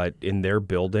 Okay. But in their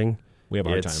building, we have a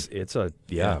hard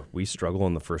time. We struggle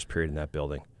in the first period in that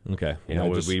building. Okay.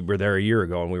 We were there a year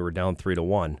ago, and we were down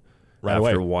 3-1 right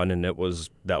after away. one, and that was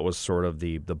sort of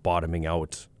the bottoming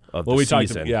out of the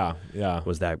season.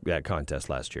 Was that contest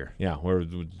last year? Yeah, where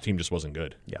the team just wasn't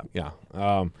good. Yeah.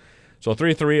 So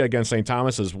 3-3 against St.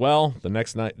 Thomas as well. The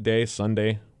next day,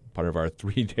 Sunday, part of our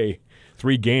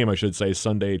three-game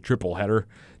Sunday triple header.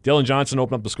 Dylan Johnson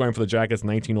opened up the scoring for the Jackets,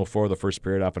 19:04 the first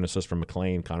period, off an assist from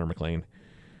Connor McLean,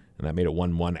 and that made it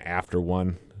 1-1 after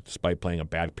one, despite playing a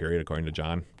bad period according to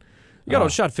John. You got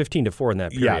outshot 15-4 in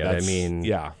that period.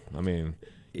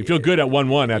 You feel good at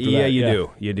 1-1 after that. Yeah,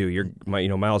 you do.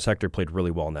 Miles Hector played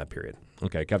really well in that period.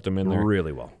 Okay, kept him in there.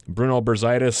 Really well. Bruno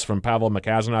Berzaitis from Pavel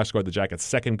Makazanov scored the Jackets'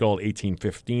 second goal at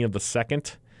 18:15 of the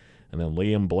second. And then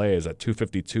Liam Blaze at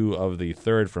 2:52 of the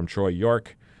third from Troy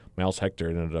York. Miles Hector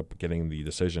ended up getting the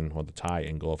decision or the tie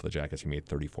in goal for the Jackets. He made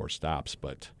 34 stops.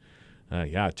 But,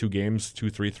 2 games, 2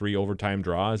 3-3 overtime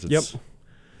draws. It's,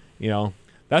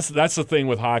 that's the thing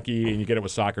with hockey, and you get it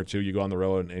with soccer too. You go on the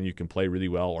road and you can play really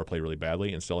well or play really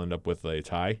badly and still end up with a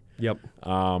tie. Yep.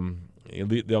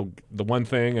 The one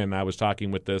thing, and I was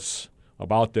talking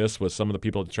about this with some of the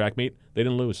people at the track meet, they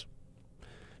didn't lose.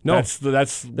 No, it's the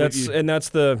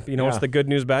good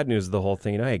news, bad news of the whole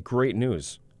thing. Hey, great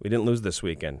news. We didn't lose this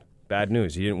weekend. Bad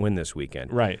news. You didn't win this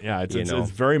weekend. Right. Yeah. It's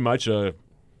very much so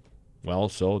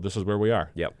this is where we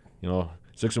are. Yep.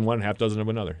 6-1, half dozen of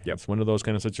another. Yep. It's one of those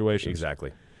kind of situations.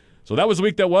 Exactly. So that was the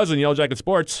week that was in Yellow Jacket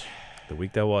Sports. The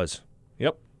week that was.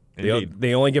 Yep.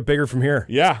 They only get bigger from here.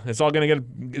 Yeah. It's going to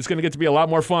get to be a lot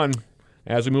more fun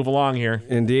as we move along here.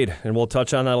 Indeed. And we'll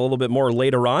touch on that a little bit more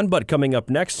later on. But coming up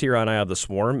next here on Eye of the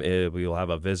Swarm, we will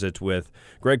have a visit with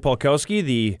Greg Polkowski,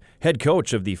 the head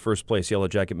coach of the first place Yellow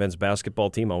Jacket men's basketball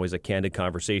team. Always a candid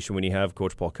conversation when you have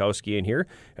Coach Polkowski in here.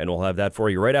 And we'll have that for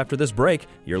you right after this break.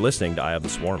 You're listening to Eye of the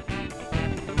Swarm.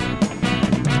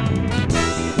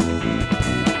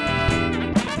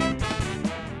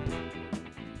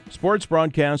 Sports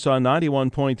broadcasts on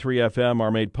 91.3 FM are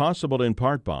made possible in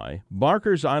part by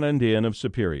Barker's Island Inn of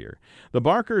Superior. The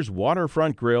Barker's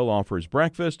Waterfront Grill offers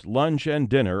breakfast, lunch, and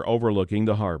dinner overlooking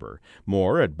the harbor.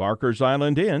 More at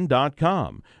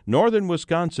barkersislandinn.com. Northern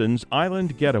Wisconsin's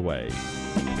Island Getaway.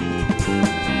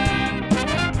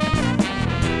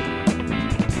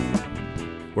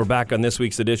 We're back on this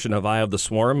week's edition of Eye of the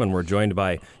Swarm, and we're joined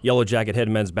by Yellow Jacket head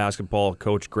men's basketball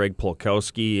coach Greg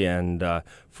Polkowski and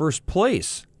first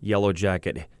place Yellow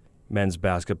Jacket men's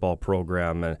basketball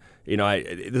program. And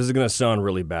this is going to sound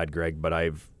really bad, Greg, but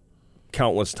I've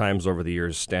countless times over the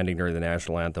years standing during the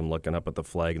national anthem, looking up at the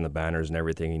flag and the banners and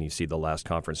everything, and you see the last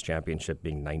conference championship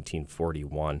being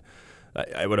 1941.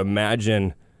 I would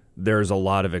imagine there's a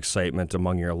lot of excitement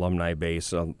among your alumni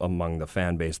base, among the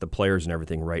fan base, the players and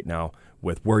everything right now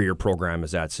with where your program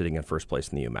is at, sitting in first place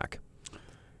in the UMAC.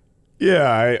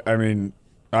 Yeah,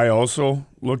 I also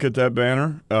look at that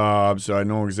banner, so I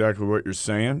know exactly what you're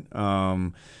saying.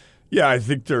 I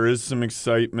think there is some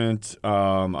excitement.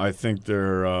 I think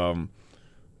there,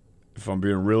 if I'm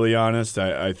being really honest,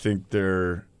 I think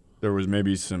there was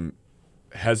maybe some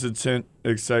hesitant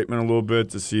excitement a little bit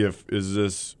to see if is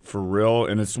this for real,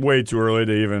 and it's way too early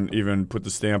to even put the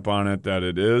stamp on it that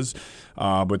it is.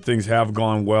 But things have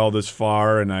gone well this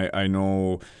far, and I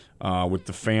know. With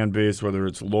the fan base, whether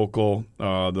it's local,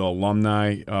 the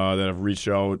alumni that have reached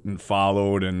out and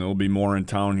followed, and there'll be more in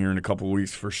town here in a couple of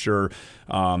weeks for sure.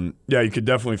 You could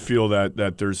definitely feel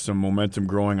that there's some momentum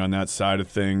growing on that side of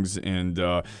things, and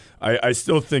I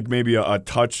still think maybe a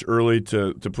touch early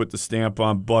to put the stamp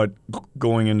on, but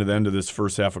going into the end of this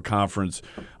first half of conference,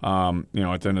 at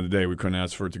the end of the day, we couldn't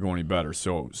ask for it to go any better.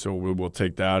 So we'll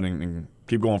take that and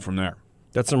keep going from there.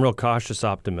 That's some real cautious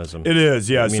optimism. It is,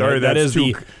 yeah. Sorry, that is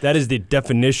the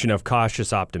definition of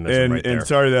cautious optimism, right there. And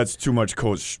sorry, that's too much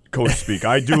coach speak.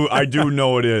 I do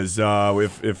know it is.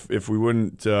 If we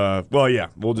wouldn't,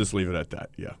 we'll just leave it at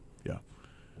that. Yeah.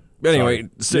 Anyway,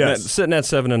 sitting at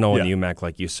 7-0 in the UMAC,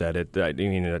 like you said,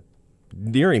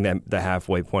 nearing the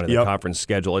halfway point of the conference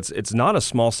schedule, it's not a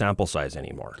small sample size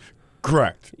anymore.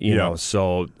 Correct. You know,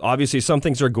 so obviously some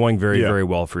things are going very, very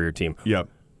well for your team. Yep.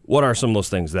 What are some of those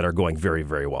things that are going very,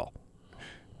 very well?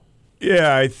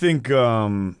 Yeah, I think our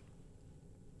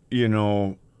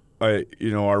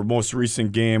most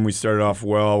recent game, we started off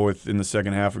well in the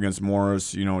second half against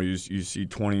Morris. You know, you see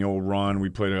 20-0 run. We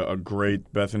played a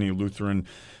great Bethany Lutheran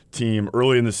team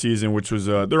early in the season, which was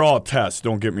they're all tests.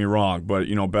 Don't get me wrong, but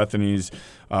Bethany's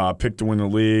picked to win the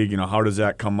league. You know, how does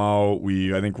that come out?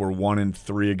 I think we're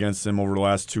 1-3 against them over the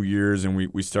last 2 years, and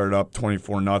we started up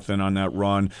 24-0 on that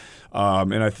run.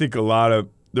 And I think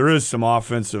there is some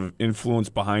offensive influence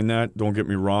behind that. Don't get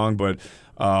me wrong, but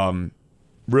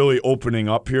really opening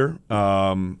up here.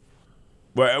 But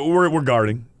we're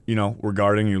guarding. We're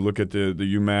guarding. You look at the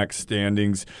UMAC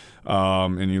standings,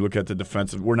 and you look at the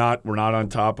defensive. We're not on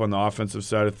top on the offensive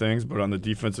side of things, but on the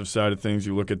defensive side of things,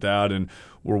 you look at that, and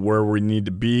we're where we need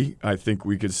to be. I think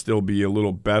we could still be a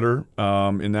little better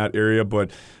in that area. But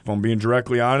if I'm being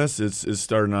directly honest, it's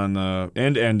starting on the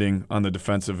ending on the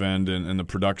defensive end, and the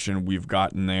production we've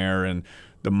gotten there, and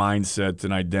the mindset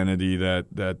and identity that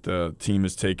the team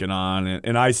has taken on.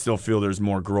 And I still feel there's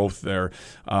more growth there.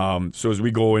 So as we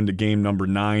go into game number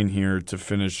 9 here to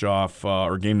finish off,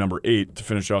 or game number 8 to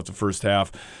finish off the first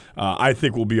half, I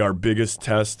think will be our biggest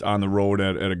test on the road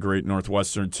at a great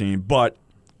Northwestern team. But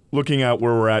looking at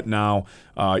where we're at now,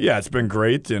 it's been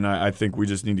great, and I think we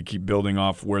just need to keep building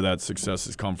off where that success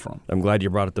has come from. I'm glad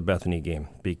you brought up the Bethany game,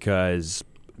 because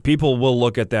people will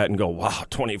look at that and go, wow,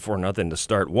 24-0 to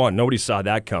start. 1, nobody saw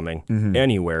that coming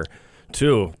anywhere.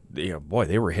 2, boy,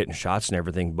 they were hitting shots and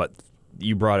everything, but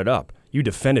you brought it up. You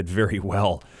defended very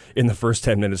well in the first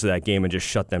 10 minutes of that game and just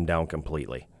shut them down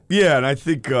completely. Yeah, and I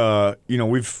think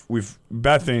we've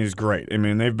Bethany's great. I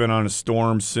mean, they've been on a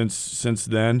storm since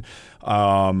then.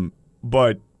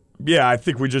 But yeah, I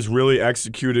think we just really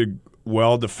executed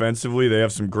well defensively. They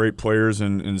have some great players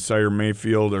in Kyrie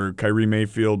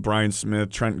Mayfield, Brian Smith,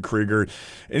 Trenton Krieger.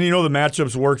 And, the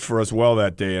matchups worked for us well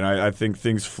that day, and I think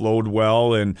things flowed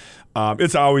well. And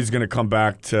it's always going to come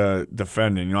back to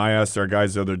defending. I asked our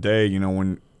guys the other day,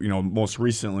 when most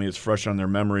recently it's fresh on their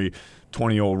memory,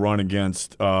 20-0 run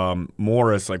against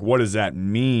Morris. Like, what does that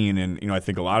mean? And I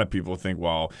think a lot of people think,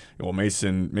 well,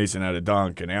 Mason had a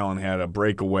dunk and Allen had a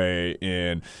breakaway,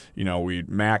 and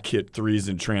Mac hit threes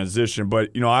in transition.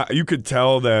 But you could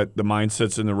tell that the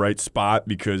mindset's in the right spot,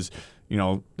 because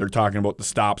they're talking about the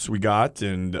stops we got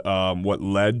and what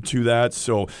led to that.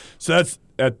 So that's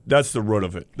the root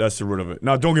of it. That's the root of it.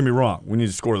 Now, don't get me wrong. We need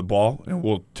to score the ball, and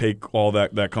we'll take all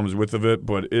that comes with of it.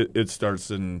 But it starts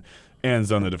and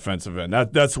ends on the defensive end.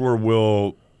 That's where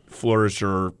we'll flourish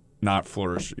or not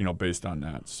flourish, based on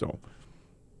that. So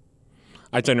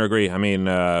I tend to agree. I mean,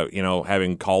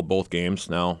 having called both games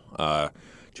now,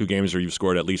 2 games where you've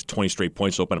scored at least 20 straight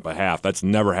points to open up a half, that's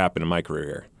never happened in my career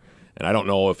here. And I don't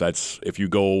know if you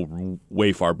go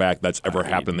way far back, that's ever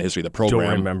happened in the history of the program.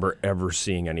 Don't remember ever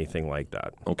seeing anything like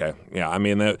that. Okay. Yeah, I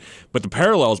mean, but the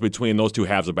parallels between those 2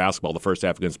 halves of basketball, the first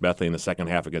half against Bethany and the second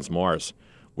half against Morris,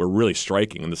 were really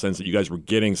striking, in the sense that you guys were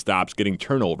getting stops, getting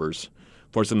turnovers,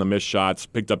 forcing the missed shots,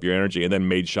 picked up your energy, and then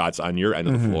made shots on your end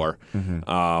of the floor.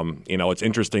 It's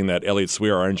interesting that Elliot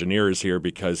Swear, our engineer, is here,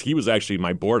 because he was actually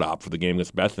my board op for the game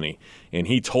against Bethany. And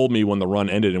he told me when the run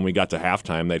ended and we got to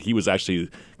halftime that he was actually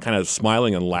kind of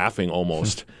smiling and laughing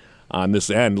almost on this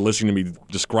end, listening to me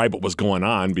describe what was going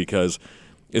on, because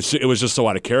it was just so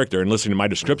out of character, and listening to my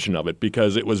description of it,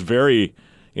 because it was very...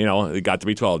 it got to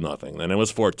be 12-0. Then it was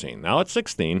 14. Now it's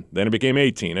 16. Then it became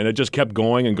 18. And it just kept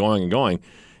going and going and going.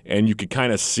 And you could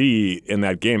kind of see in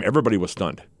that game, everybody was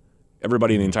stunned.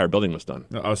 Everybody in the entire building was stunned.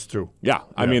 Us too. Yeah.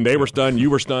 I mean, they were stunned. You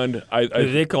were stunned.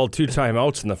 They called 2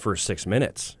 timeouts in the first 6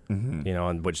 minutes,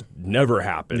 which never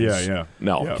happens. Yeah.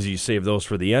 No. Because you save those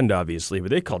for the end, obviously.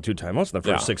 But they called 2 timeouts in the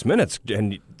first 6 minutes.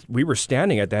 And we were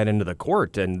standing at that end of the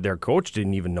court, and their coach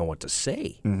didn't even know what to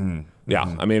say.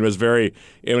 Yeah. I mean,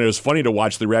 it was funny to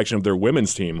watch the reaction of their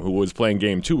women's team, who was playing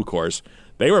game 2, of course.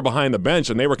 They were behind the bench,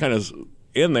 and they were kind of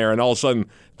in there, and all of a sudden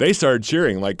they started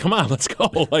cheering, like, come on, let's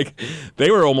go. Like,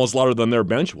 they were almost louder than their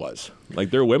bench was.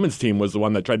 Like, their women's team was the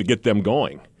one that tried to get them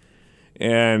going.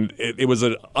 And it was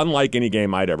unlike any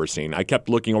game I'd ever seen. I kept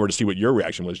looking over to see what your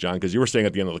reaction was, John, because you were staying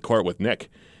at the end of the court with Nick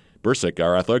Bursick,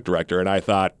 our athletic director, and I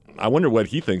thought, I wonder what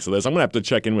he thinks of this. I'm going to have to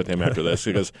check in with him after this,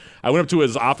 because I went up to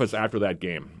his office after that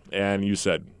game, and you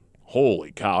said,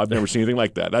 holy cow, I've never seen anything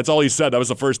like that. That's all he said. That was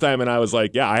the first time, and I was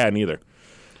like, yeah, I hadn't either.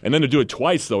 And then to do it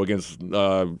twice, though, against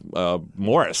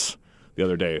Morris the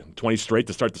other day, 20 straight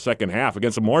to start the second half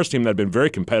against a Morris team that had been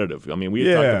very competitive. I mean, we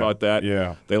had talked about that.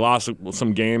 Yeah. They lost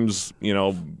some games,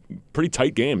 pretty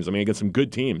tight games. I mean, against some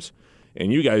good teams.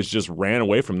 And you guys just ran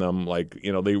away from them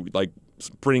they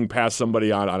sprinting past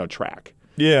somebody on a track.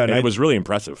 Yeah, and it was really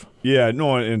impressive. Yeah,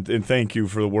 no, and thank you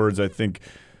for the words. I think,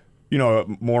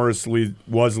 Morris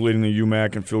was leading the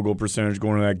UMAC in field goal percentage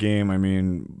going into that game. I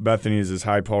mean, Bethany is as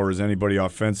high power as anybody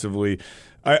offensively.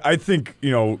 I think,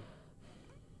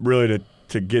 really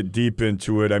to get deep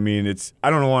into it, I mean, I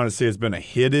don't want to say it's been a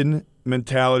hidden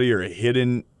mentality or a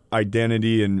hidden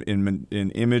identity and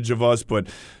image of us, but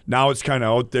now it's kind of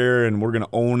out there and we're going to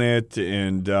own it.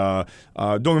 And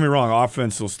don't get me wrong,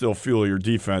 offense will still fuel your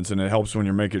defense and it helps when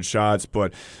you're making shots.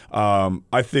 But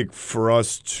I think for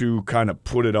us to kind of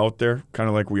put it out there, kind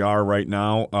of like we are right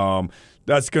now,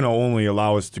 that's going to only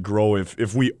allow us to grow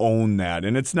if we own that.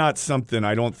 And it's not something,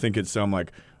 I don't think it's some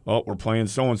like, oh, we're playing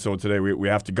so-and-so today, we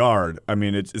have to guard. I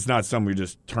mean, it's not something we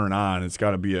just turn on. It's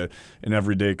got to be an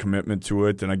everyday commitment to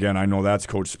it. And, again, I know that's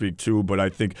coach speak too, but I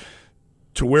think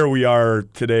to where we are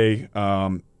today,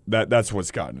 that's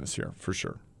what's gotten us here for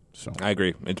sure. So I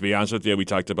agree. And to be honest with you, we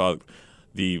talked about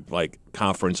the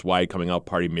conference-wide coming out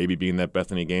party maybe being that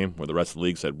Bethany game where the rest of the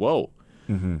league said, whoa.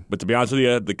 Mm-hmm. But to be honest with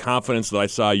you, the confidence that I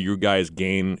saw you guys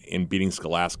gain in beating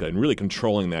Scholastica and really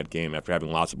controlling that game after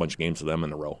having lost a bunch of games to them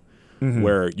in a row,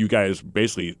 where you guys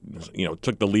basically,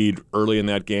 took the lead early in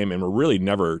that game and were really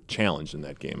never challenged in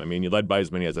that game. I mean, you led by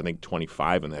as many as, I think,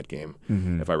 25 in that game,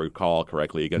 if I recall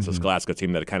correctly, against the Scholastica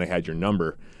team that kind of had your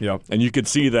number. Yep. And you could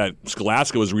see that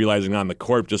Scholastica was realizing on the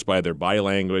court just by their body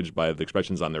language, by the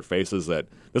expressions on their faces, that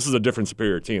this is a different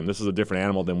superior team. This is a different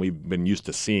animal than we've been used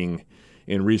to seeing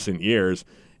in recent years.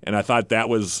 And I thought that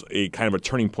was a kind of a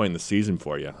turning point in the season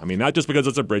for you. I mean, not just because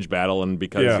it's a bridge battle and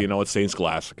because, it's St.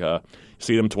 Scholastica. You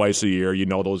see them twice a year. You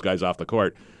know those guys off the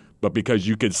court. But because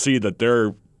you could see that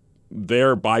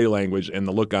their body language and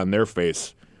the look on their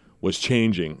face was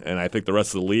changing. And I think the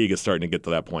rest of the league is starting to get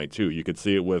to that point, too. You could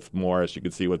see it with Morris. You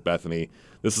could see it with Bethany.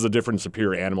 This is a different,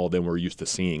 superior animal than we're used to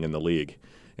seeing in the league.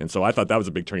 And so I thought that was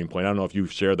a big turning point. I don't know if you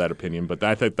share that opinion, but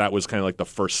I think that was kind of like the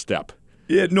first step.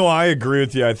 Yeah, no, I agree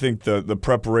with you. I think the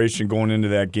preparation going into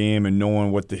that game and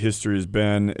knowing what the history has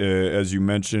been, as you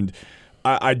mentioned,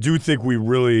 I do think we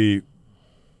really,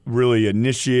 really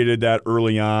initiated that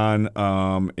early on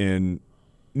in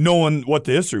knowing what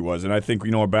the history was. And I think,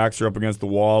 our backs are up against the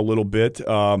wall a little bit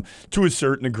to a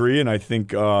certain degree. And I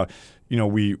think,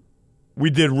 we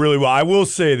did really well. I will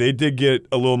say they did get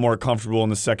a little more comfortable in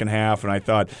the second half, and I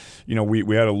thought,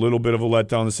 we had a little bit of a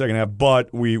letdown in the second half,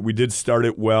 but we did start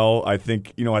it well. I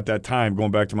think, at that time, going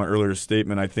back to my earlier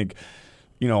statement, I think,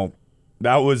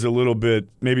 that was a little bit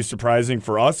maybe surprising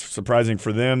for us, surprising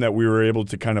for them that we were able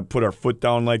to kind of put our foot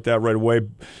down like that right away.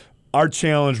 Our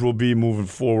challenge will be moving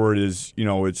forward is,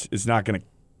 it's not going to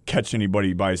catch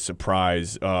anybody by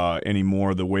surprise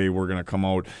anymore the way we're going to come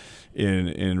out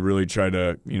and really try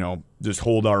to, just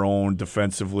hold our own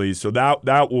defensively. So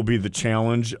that will be the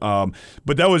challenge.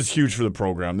 But that was huge for the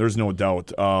program. There's no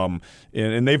doubt.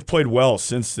 And they've played well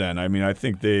since then. I mean, I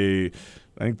think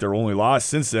their only loss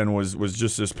since then was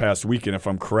just this past weekend, if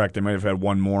I'm correct. They might have had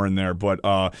one more in there. But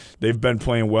they've been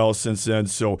playing well since then.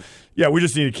 So, yeah, we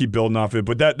just need to keep building off it.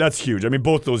 But that's huge. I mean,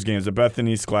 both those games, the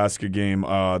Bethany Scholastica game,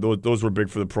 those were big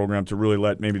for the program to really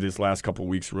let maybe this last couple of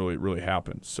weeks really, really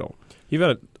happen. So you've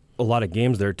had a lot of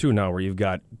games there, too, now where you've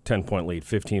got 10-point lead,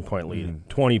 15-point lead,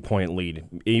 20-point lead,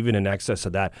 even in excess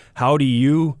of that. How do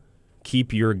you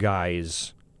keep your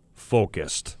guys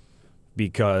focused?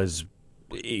 Because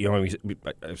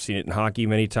I've seen it in hockey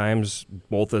many times,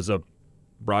 both as a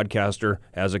broadcaster,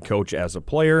 as a coach, as a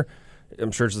player.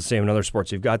 I'm sure it's the same in other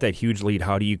sports. You've got that huge lead.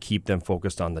 How do you keep them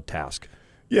focused on the task?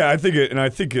 Yeah, I think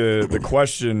the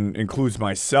question includes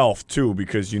myself too,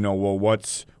 because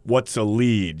what's a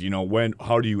lead?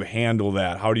 How do you handle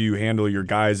that? How do you handle your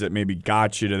guys that maybe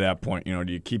got you to that point?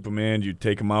 Do you keep them in? Do you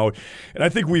take them out? And I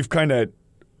think we've kind of,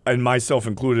 and myself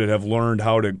included, have learned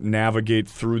how to navigate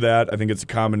through that. I think it's a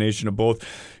combination of both.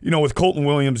 With Colton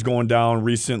Williams going down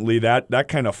recently, that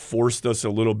kind of forced us a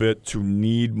little bit to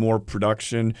need more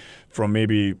production from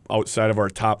maybe outside of our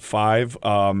top five.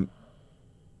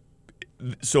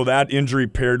 So that injury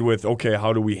paired with, okay,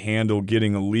 how do we handle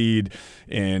getting a lead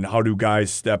and how do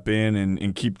guys step in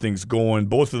and keep things going?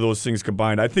 Both of those things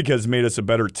combined, I think, has made us a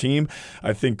better team.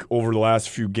 I think over the last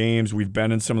few games, we've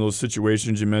been in some of those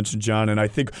situations you mentioned, John, and I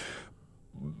think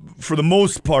for the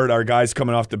most part, our guys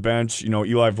coming off the bench,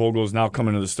 Eli Vogel is now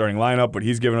coming to the starting lineup, but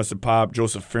he's given us a pop.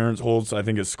 Joseph Ferencholz, I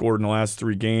think, has scored in the last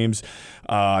 3 games.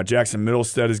 Jackson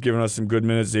Middlestead has given us some good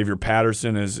minutes. Xavier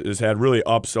Patterson has had really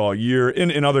ups all year.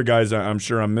 And other guys I'm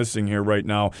sure I'm missing here right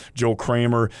now. Joe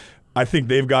Kramer. I think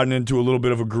they've gotten into a little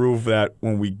bit of a groove that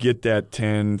when we get that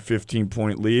 10,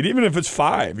 15-point lead, even if it's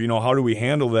 5, how do we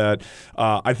handle that?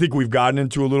 I think we've gotten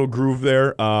into a little groove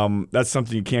there. That's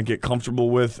something you can't get comfortable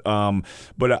with.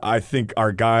 But I think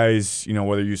our guys,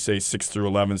 whether you say 6 through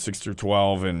 11, 6 through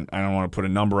 12, and I don't want to put a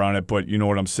number on it, but you know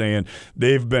what I'm saying,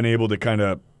 they've been able to kind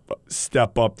of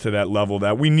step up to that level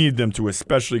that we need them to,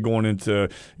 especially going into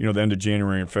the end of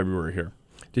January and February here.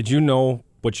 Did you know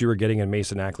what you were getting in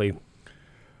Mason Ackley?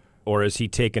 Or has he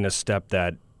taken a step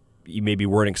that you maybe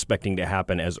weren't expecting to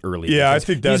happen as early? Yeah, I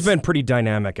think he's been pretty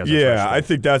dynamic as a freshman. Yeah, I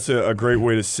think that's a great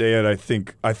way to say it. I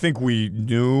think we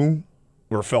knew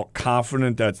or felt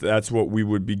confident that that's what we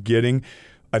would be getting.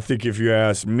 I think if you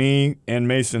ask me and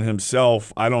Mason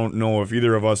himself, I don't know if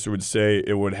either of us would say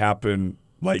it would happen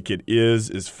like it is,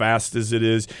 as fast as it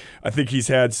is. I think he's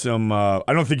had some I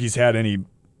don't think he's had any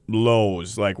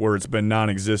lows, like where it's been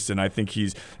non-existent. I think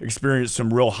he's experienced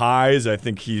some real highs. I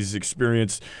think he's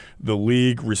experienced the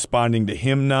league responding to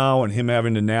him now and him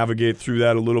having to navigate through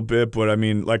that a little bit. But I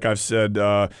mean, like I've said,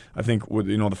 I think with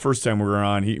the first time we were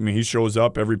on, he shows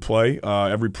up every play,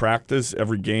 every practice,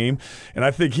 every game, and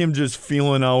I think him just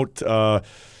feeling out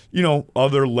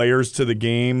other layers to the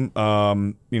game,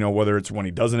 whether it's when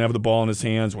he doesn't have the ball in his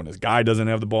hands, when his guy doesn't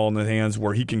have the ball in his hands,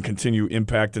 where he can continue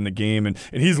impacting the game. And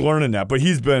he's learning that. But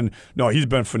he's been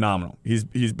phenomenal.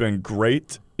 He's been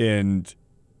great. And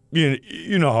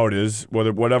you know how it is,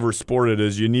 whatever sport it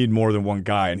is, you need more than one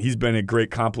guy. And he's been a great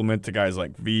compliment to guys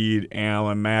like Veed,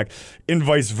 Allen, Mack, and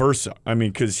vice versa. I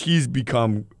mean, because he's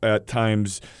become at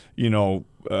times,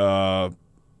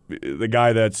 the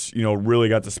guy that's really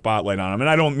got the spotlight on him. And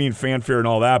I don't mean fanfare and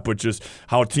all that, but just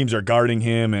how teams are guarding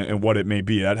him and what it may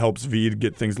be. That helps Veed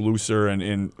get things looser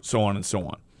and so on and so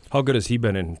on. How good has he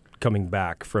been in coming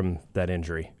back from that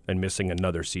injury and missing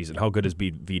another season? How good has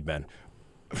Veed been?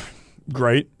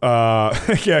 Great.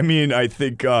 I mean, I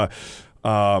think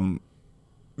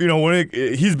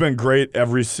he's been great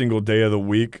every single day of the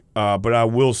week. But I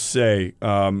will say,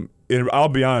 I'll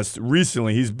be honest,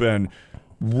 recently he's been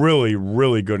really,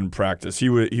 really good in practice. He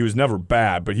was never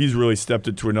bad, but he's really stepped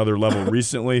it to another level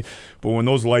recently. But when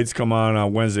those lights come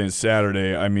on Wednesday and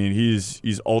Saturday, I mean,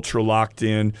 he's ultra locked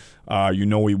in.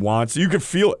 He wants. You can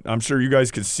feel it. I'm sure you guys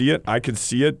can see it. I can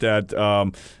see it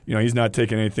that he's not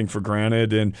taking anything for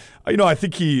granted. And I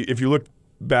think if you look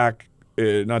back.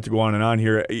 Not to go on and on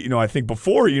here, I think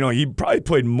before, he probably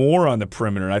played more on the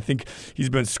perimeter. I think he's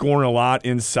been scoring a lot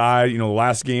inside. The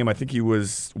last game, I think he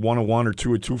was 1 of 1 or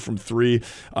 2 of 2 from 3.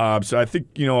 So I think,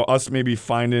 us maybe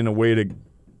finding a way to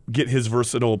get his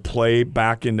versatile play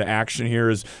back into action here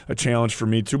is a challenge for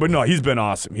me too. But no, he's been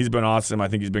awesome. I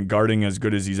think he's been guarding as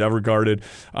good as he's ever guarded.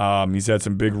 He's had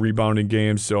some big rebounding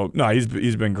games. So no,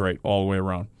 he's been great all the way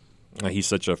around. He's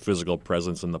such a physical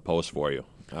presence in the post for you.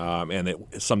 And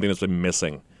it's something that's been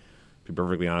missing, to be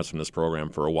perfectly honest, from this program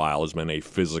for a while, has been a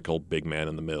physical big man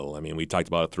in the middle. I mean, we talked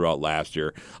about it throughout last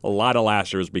year. A lot of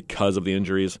last year was because of the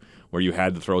injuries, where you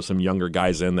had to throw some younger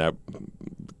guys in that,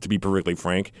 to be perfectly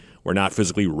frank, were not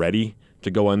physically ready to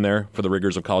go in there for the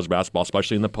rigors of college basketball,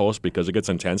 especially in the post, because it gets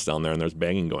intense down there and there's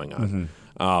banging going on.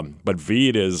 Mm-hmm. But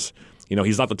Veed is,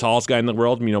 he's not the tallest guy in the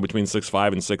world, between 6'5"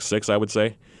 and 6'6", I would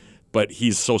say. But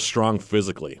he's so strong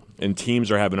physically, and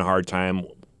teams are having a hard time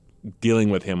dealing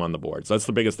with him on the boards. That's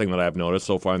the biggest thing that I've noticed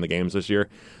so far in the games this year.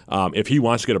 If he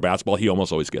wants to get a basketball, he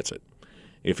almost always gets it.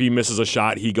 If he misses a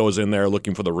shot, he goes in there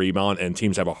looking for the rebound, and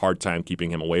teams have a hard time keeping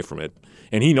him away from it.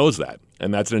 And he knows that,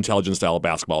 and that's an intelligent style of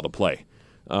basketball to play.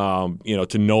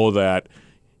 To know that,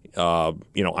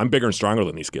 I'm bigger and stronger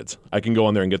than these kids. I can go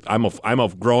in there and get. I'm a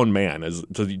grown man,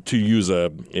 to use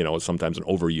sometimes an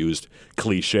overused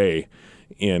cliche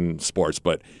in sports,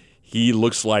 but he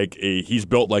looks like he's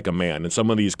built like a man. And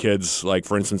some of these kids, like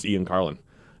for instance Ian Carlin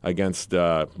against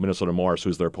Minnesota Morris,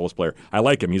 who's their post player, I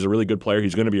like him. He's a really good player.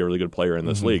 He's going to be a really good player in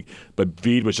this league. But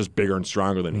Veed was just bigger and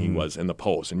stronger than he was in the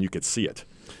post, and you could see it.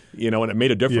 And it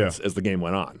made a difference as the game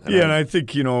went on. And I think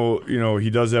he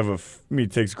does have he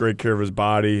takes great care of his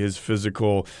body, his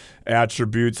physical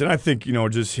attributes, and I think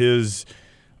just his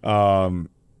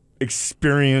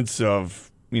experience of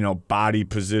body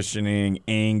positioning,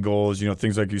 angles,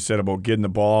 things like you said about getting the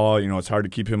ball. It's hard to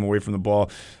keep him away from the ball.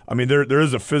 I mean, there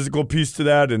is a physical piece to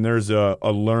that, and there's a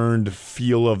learned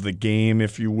feel of the game,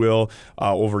 if you will,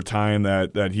 over time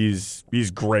that he's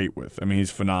great with. I mean,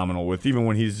 he's phenomenal with. Even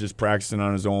when he's just practicing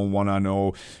on his own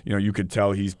 1-on-0, you could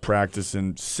tell he's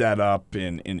practicing setup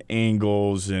and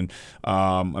angles, and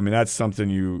I mean that's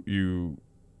something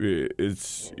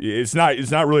it's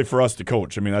not really for us to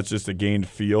coach. I mean, that's just a gained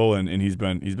feel, and he's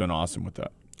been awesome with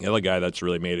that. The other guy that's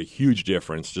really made a huge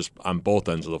difference just on both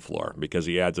ends of the floor because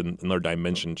he adds another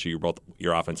dimension to both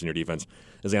your offense and your defense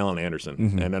is Alan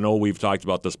Anderson. And I know we've talked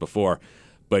about this before,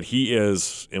 but he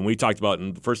is, and we talked about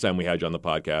it the first time we had you on the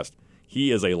podcast,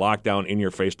 he is a lockdown,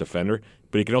 in-your-face defender,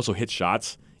 but he can also hit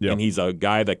shots, and he's a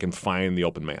guy that can find the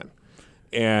open man.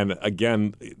 And,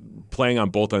 again, playing on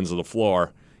both ends of the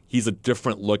floor, he's a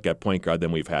different look at point guard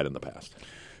than we've had in the past.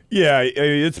 Yeah,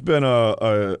 it's been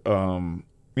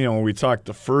when we talked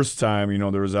the first time,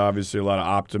 there was obviously a lot of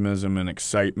optimism and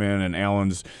excitement, and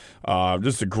Alan's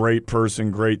just a great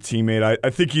person, great teammate. I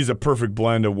think he's a perfect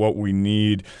blend of what we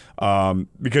need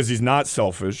because he's not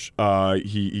selfish.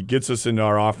 He gets us into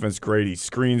our offense great. He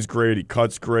screens great. He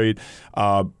cuts great.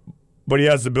 But he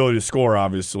has the ability to score,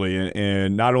 obviously,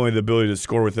 and not only the ability to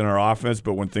score within our offense,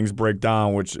 but when things break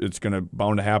down, which it's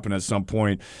bound to happen at some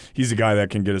point, he's a guy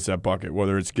that can get us that bucket,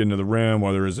 whether it's getting to the rim,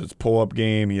 whether it's pull-up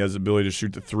game. He has the ability to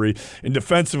shoot the three. And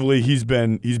defensively, he's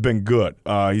been good.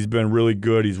 He's been really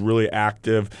good. He's really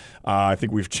active. I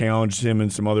think we've challenged him in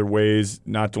some other ways,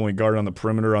 not only guard on the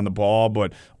perimeter on the ball,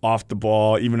 but off the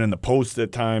ball, even in the post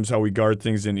at times, how we guard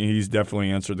things, and he's definitely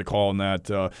answered the call in that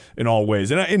in all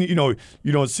ways. And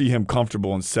you don't see him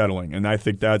comfortable and settling, and I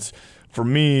think that's, for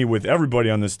me, with everybody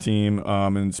on this team,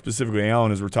 and specifically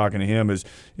Alan, as we're talking to him, is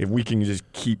if we can just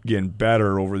keep getting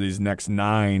better over these next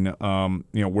 9,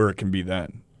 where it can be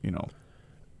then.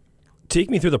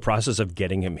 Take me through the process of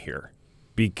getting him here,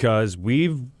 because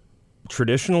we've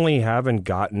traditionally haven't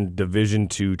gotten Division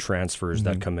II transfers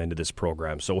that come into this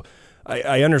program. So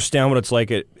I understand what it's like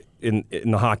in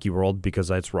the hockey world because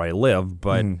that's where I live,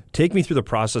 but take me through the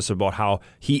process about how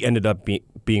he ended up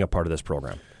being a part of this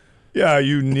program. Yeah, a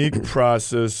unique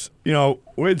process. We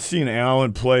had seen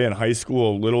Alan play in high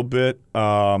school a little bit.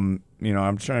 I'm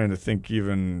trying to think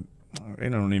I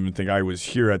don't even think I was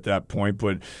here at that point,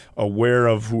 but aware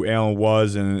of who Alan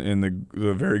was and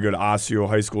the very good Osseo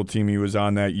high school team he was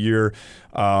on that year.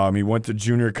 He went to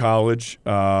junior college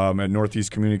at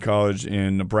Northeast Community College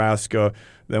in Nebraska,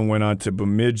 then went on to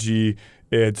Bemidji.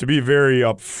 To be very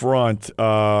upfront,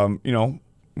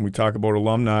 when we talk about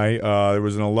alumni, there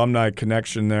was an alumni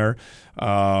connection there.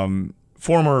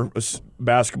 Former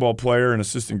basketball player and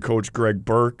assistant coach Greg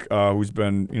Burke, who's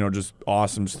been just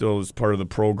awesome still as part of the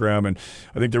program, and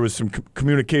I think there was some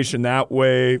communication that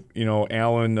way.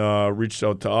 Alan reached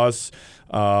out to us,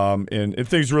 and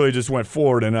things really just went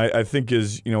forward. And I think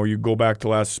as you go back to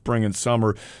last spring and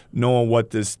summer, knowing what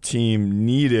this team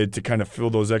needed to kind of fill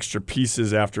those extra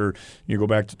pieces after you go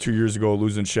back to 2 years ago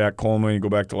losing Shaq Coleman, you go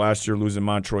back to last year losing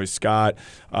Montroy Scott.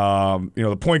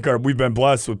 The point guard, we've been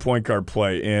blessed with point guard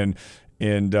play, and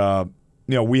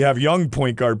we have young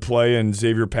point guard play, and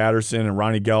Xavier Patterson and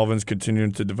Ronnie Galvin's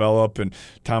continuing to develop, and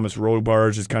Thomas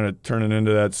Robarge is kind of turning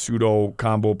into that pseudo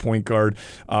combo point guard.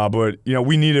 But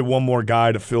we needed one more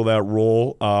guy to fill that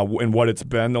role in what it's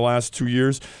been the last 2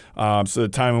 years. So the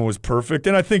timing was perfect,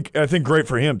 and I think great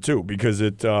for him too, because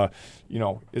it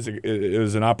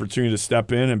was an opportunity to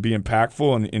step in and be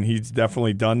impactful, and he's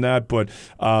definitely done that. But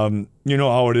you know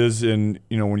how it is, when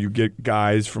you get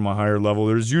guys from a higher level,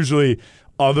 there's usually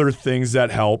other things that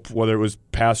help, whether it was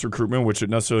past recruitment, which it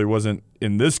necessarily wasn't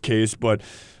in this case, but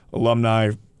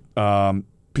alumni,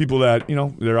 people that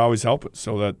they're always helping.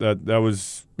 So that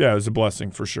was it was a blessing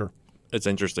for sure. It's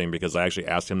interesting because I actually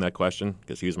asked him that question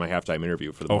because he was my halftime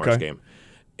interview for the Morris game,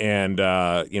 and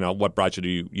what brought you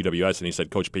to UWS, and he said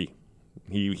Coach P.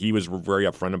 He was very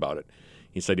upfront about it.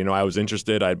 He said, I was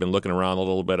interested. I'd been looking around a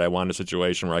little bit. I wanted a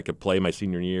situation where I could play my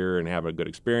senior year and have a good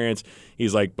experience.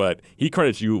 He's like, but he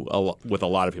credits you with a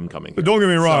lot of him coming. But don't get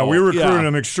me wrong. We recruited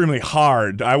him extremely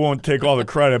hard. I won't take all the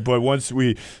credit, but once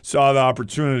we saw the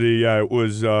opportunity, it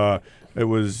was on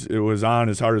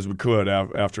as hard as we could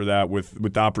after that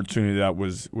with the opportunity that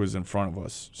was in front of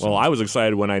us. So. Well, I was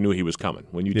excited when I knew he was coming.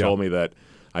 When you told me that,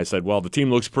 I said, well, the team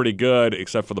looks pretty good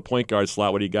except for the point guard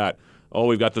slot. What do you got? Oh,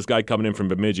 we've got this guy coming in from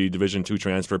Bemidji, Division II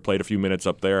transfer, played a few minutes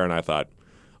up there, and I thought,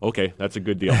 okay, that's a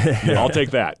good deal. I'll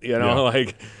take that. And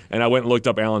I went and looked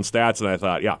up Alan's stats, and I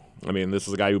thought, this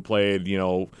is a guy who played,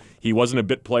 he wasn't a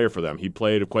bit player for them. He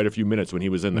played quite a few minutes when he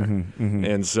was in there.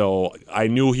 And so I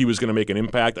knew he was going to make an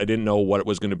impact. I didn't know what it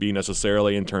was going to be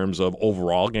necessarily in terms of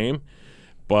overall game.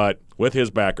 But with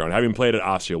his background, having played at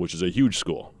Osseo, which is a huge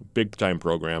school, big-time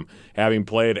program, having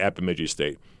played at Bemidji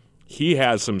State, he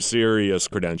has some serious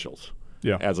credentials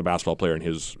as a basketball player in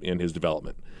his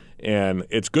development. And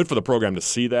it's good for the program to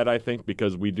see that, I think,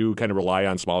 because we do kind of rely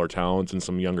on smaller towns and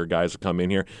some younger guys to come in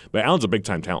here. But Alan's a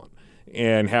big-time talent.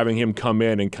 And having him come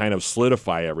in and kind of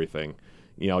solidify everything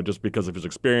just because of his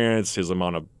experience, his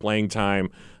amount of playing time,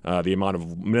 the amount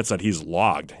of minutes that he's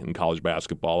logged in college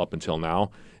basketball up until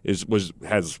now has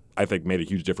I think made a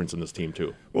huge difference in this team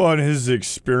too. Well, and his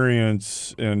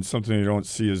experience and something you don't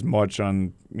see as much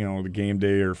on the game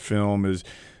day or film is,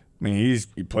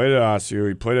 he played at OSU,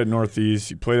 he played at Northeast,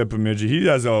 he played at Bemidji. He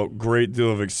has a great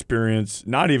deal of experience,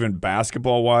 not even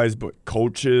basketball wise, but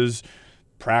coaches,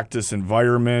 practice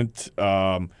environment,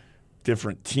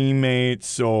 different teammates.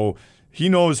 So he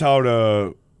knows how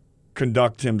to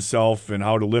conduct himself and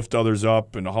how to lift others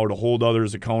up and how to hold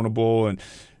others accountable. And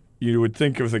you would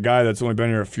think of the guy that's only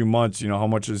been here a few months, how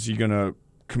much is he going to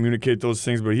communicate those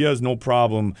things? But he has no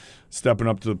problem stepping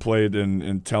up to the plate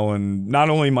and telling not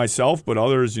only myself but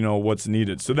others, what's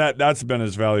needed. So that's been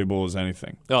as valuable as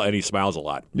anything. Oh, and he smiles a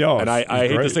lot. Yeah, and I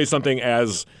hate to say something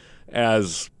as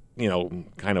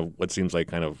kind of what seems like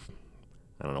kind of,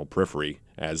 I don't know, periphery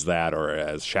as that or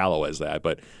as shallow as that,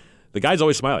 but the guy's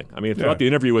always smiling. Throughout the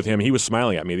interview with him, he was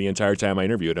smiling at me the entire time I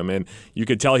interviewed him, and you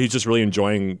could tell he's just really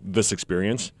enjoying this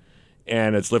experience,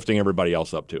 and it's lifting everybody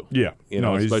else up too. Yeah,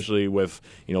 especially with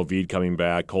Veed coming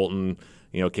back, Colton.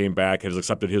 Came back, has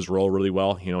accepted his role really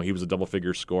well. He was a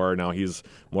double-figure scorer. Now he's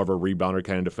more of a rebounder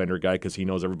kind of defender guy because he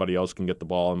knows everybody else can get the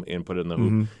ball and put it in the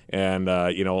hoop. And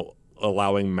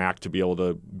allowing Mac to be able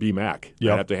to be Mac.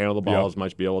 Not have to handle the ball as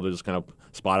much, be able to just kind of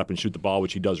spot up and shoot the ball,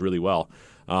 which he does really well.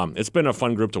 It's been a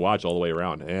fun group to watch all the way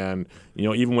around. And,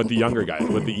 even with the younger guys,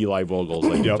 with the Eli Vogels,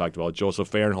 like you talked about,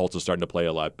 Joseph Fahrenholtz is starting to play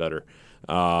a lot better.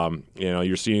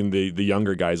 You're seeing the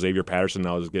younger guys. Xavier Patterson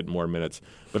now is getting more minutes.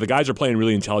 But the guys are playing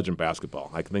really intelligent basketball.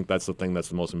 I think that's the thing that's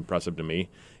the most impressive to me.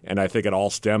 And I think it all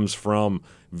stems from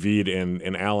Veed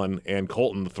and Allen and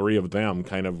Colton, the three of them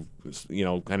kind of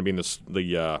being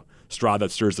the straw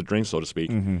that stirs the drink, so to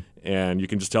speak. And you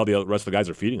can just tell the rest of the guys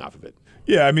are feeding off of it.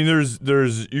 Yeah,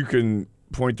 there's you can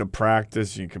point to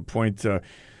practice, you can point to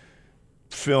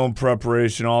film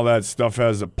preparation, all that stuff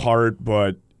has a part,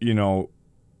 but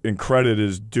and credit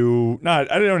is due. I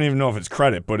don't even know if it's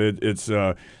credit, but it's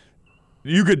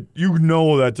you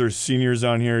know that there's seniors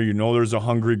on here. There's a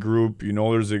hungry group.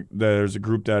 There's a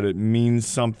group that it means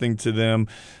something to them.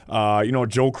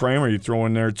 Joe Kramer you throw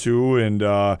in there too, and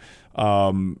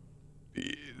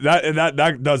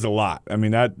that does a lot.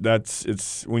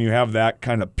 It's when you have that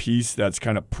kind of piece that's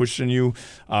kind of pushing you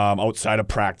outside of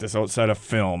practice, outside of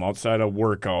film, outside of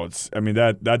workouts.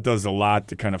 That does a lot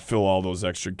to kind of fill all those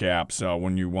extra gaps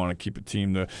when you want to keep a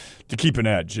team to keep an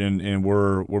edge, and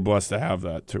we're blessed to have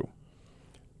that too.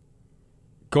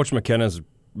 Coach McKenna's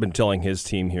been telling his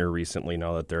team here recently,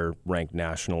 now that they're ranked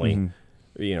nationally,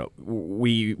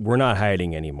 we're not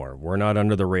hiding anymore. We're not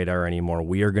under the radar anymore.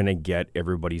 We are going to get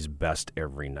everybody's best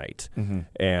every night.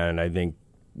 And I think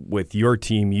with your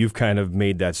team, you've kind of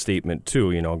made that statement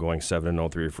too, going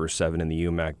 7-0 through your first 7 in the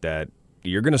UMAC, that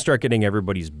you're going to start getting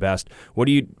everybody's best. What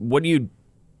do you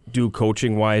do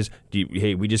coaching-wise?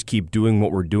 We just keep doing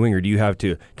what we're doing, or do you have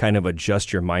to kind of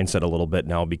adjust your mindset a little bit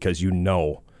now because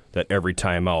that every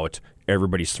time out,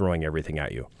 everybody's throwing everything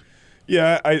at you?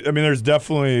 Yeah, there's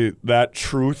definitely that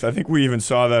truth. I think we even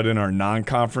saw that in our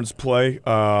non-conference play,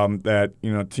 that,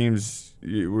 teams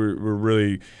were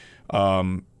really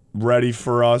ready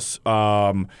for us.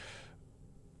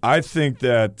 I think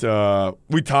that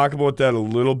we talk about that a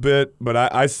little bit, but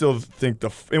I still think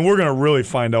and we're going to really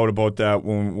find out about that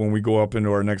when we go up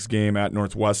into our next game at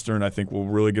Northwestern. I think we'll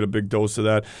really get a big dose of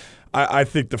that. I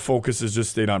think the focus has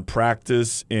just stayed on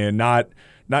practice and not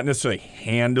necessarily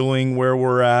handling where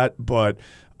we're at, but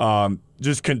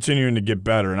just continuing to get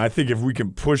better. And I think if we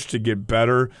can push to get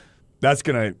better, that's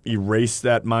going to erase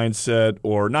that mindset,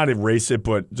 or not erase it,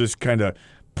 but just kind of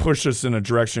push us in a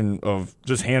direction of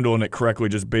just handling it correctly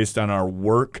just based on our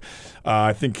work.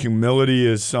 I think humility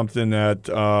is something that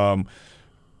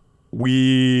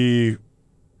we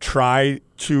try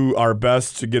to our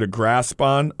best to get a grasp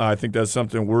on. I think that's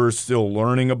something we're still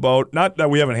learning about. Not that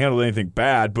we haven't handled anything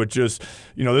bad, but just,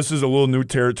 this is a little new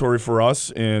territory for us,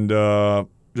 and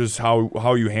just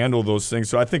how you handle those things.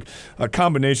 So I think a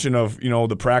combination of,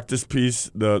 the practice piece,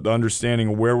 the understanding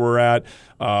of where we're at,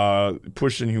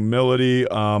 pushing humility,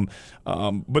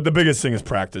 but the biggest thing is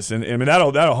practice. And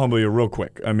that'll humble you real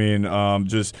quick.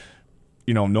 Just,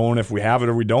 knowing if we have it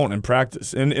or we don't in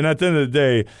practice. And at the end of the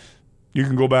day, you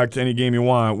can go back to any game you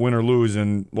want, win or lose,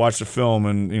 and watch the film,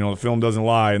 and the film doesn't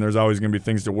lie, and there's always going to be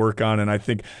things to work on. And I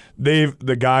think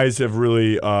the guys have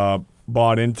really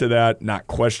bought into that, not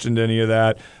questioned any of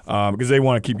that, because they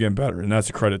want to keep getting better, and that's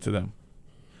a credit to them.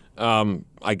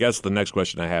 I guess the next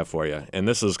question I have for you, and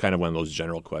this is kind of one of those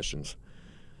general questions,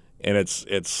 and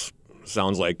it's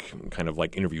sounds like kind of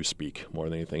like interview speak more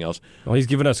than anything else. Well, he's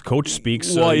giving us coach speak.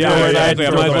 So Well, yeah, exactly.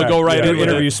 I might as well go right into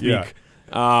interview it. speak.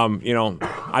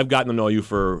 I've gotten to know you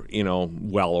for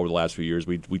well over the last few years.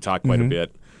 We talk quite a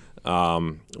bit.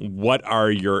 What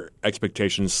are your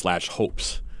expectations /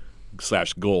 hopes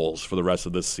 / goals for the rest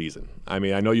of this season? I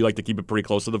mean, I know you like to keep it pretty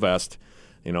close to the vest.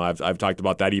 I've talked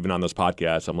about that even on this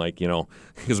podcast. I'm like,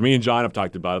 because me and John have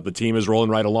talked about it. The team is rolling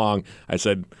right along. I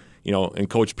said, and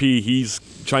Coach P, he's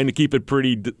trying to keep it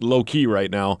pretty low key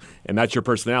right now, and that's your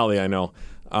personality, I know.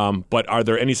 But are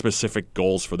there any specific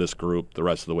goals for this group the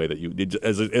rest of the way that you did?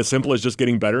 As simple as just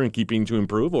getting better and keeping to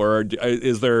improve, or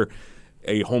is there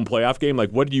a home playoff game? Like,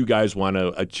 what do you guys want to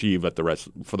achieve for the rest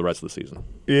of the season?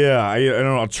 Yeah, I don't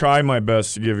know. I'll try my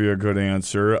best to give you a good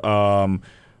answer.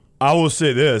 I will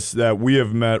say this, that we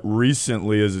have met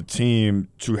recently as a team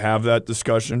to have that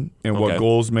discussion and what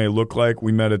goals may look like.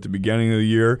 We met at the beginning of the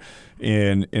year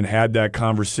and had that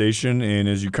conversation. And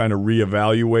as you kind of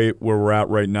reevaluate where we're at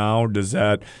right now, does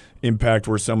that impact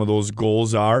where some of those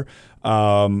goals are?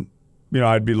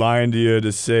 I'd be lying to you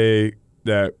to say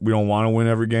that we don't want to win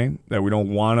every game, that we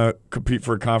don't want to compete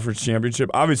for a conference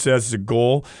championship. Obviously, that's a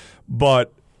goal,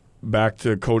 but back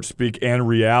to coach speak and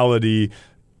reality,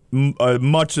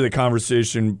 much of the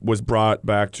conversation was brought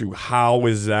back to how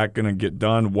is that going to get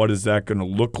done? What is that going to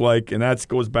look like? And that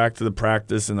goes back to the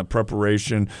practice and the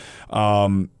preparation.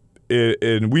 And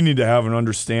we need to have an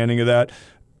understanding of that.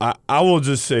 I will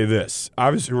just say this.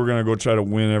 Obviously, we're going to go try to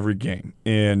win every game.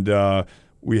 And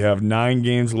we have 9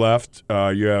 games left.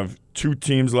 You have 2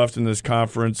 teams left in this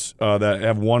conference that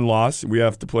have 1 loss. We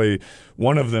have to play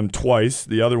one of them twice.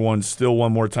 The other one still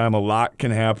one more time. A lot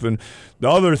can happen. The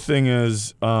other thing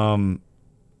is, we're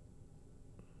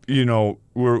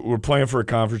playing for a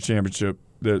conference championship.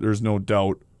 There's no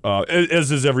doubt,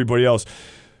 as is everybody else.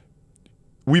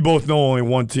 We both know only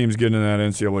one team's getting in that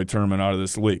NCAA tournament out of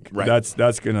this league. Right.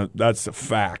 That's a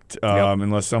fact,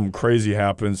 unless something crazy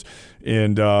happens.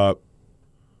 And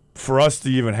for us to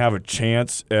even have a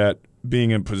chance at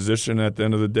being in position at the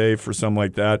end of the day for something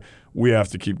like that, we have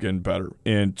to keep getting better.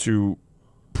 And to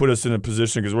put us in a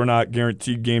position, because we're not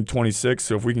guaranteed game 26,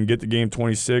 so if we can get to game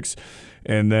 26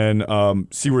 and then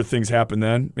see where things happen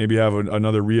then, maybe have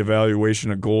another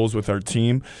reevaluation of goals with our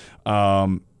team,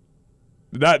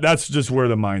 that's just where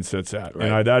the mindset's at.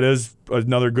 Right. And that is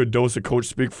another good dose of coach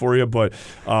speak for you, but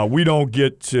we don't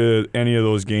get to any of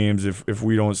those games if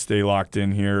we don't stay locked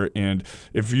in here. And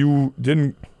if you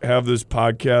didn't have this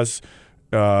podcast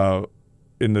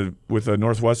with a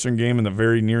Northwestern game in the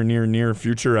very near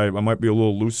future, I might be a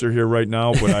little looser here right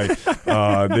now, but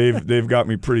they've got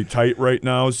me pretty tight right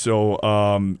now. So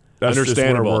that's just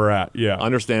where we're at. Yeah,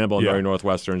 understandable in Northern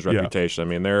Northwestern's reputation. I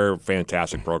mean, they're a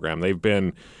fantastic program. They've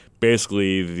been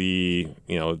basically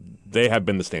they have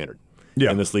been the standard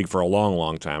in this league for a long,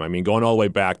 long time. I mean, going all the way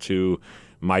back to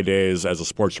my days as a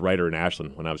sports writer in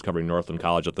Ashland when I was covering Northland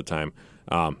College at the time,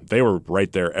 they were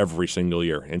right there every single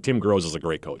year. And Tim Groves is a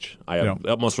great coach. I have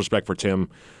utmost respect for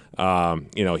Tim.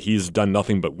 He's done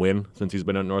nothing but win since he's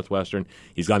been at Northwestern.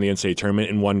 He's gone to the NCAA tournament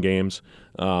and won games.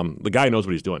 The guy knows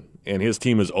what he's doing, and his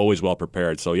team is always well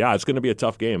prepared. So, it's going to be a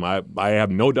tough game. I have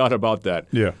no doubt about that.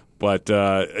 Yeah. But,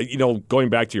 going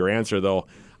back to your answer, though,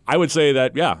 I would say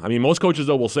that, most coaches,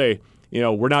 though, will say,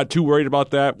 we're not too worried about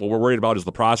that. What we're worried about is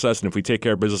the process, and if we take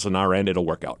care of business on our end, it'll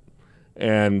work out.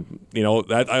 And,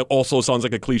 that also sounds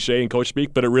like a cliche in coach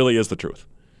speak, but it really is the truth.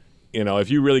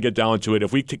 If you really get down to it,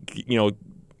 if we,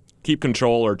 keep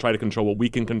control or try to control what we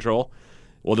can control,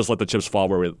 we'll just let the chips fall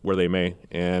where they may,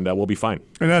 and we'll be fine.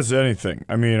 And that's anything.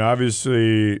 I mean,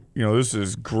 obviously, this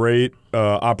is great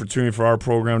opportunity for our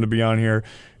program to be on here.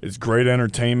 It's great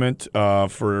entertainment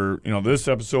for this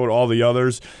episode, all the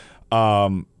others,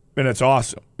 and it's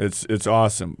awesome. It's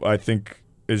awesome. I think,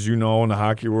 as you know, in the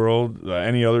hockey world,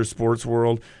 any other sports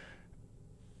world,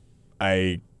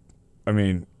 I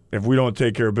mean, if we don't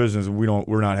take care of business,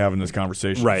 we're not having this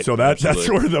conversation. Right. So that's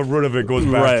where the root of it goes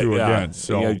back to again.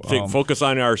 So focus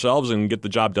on ourselves and get the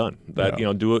job done.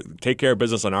 Take care of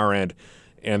business on our end,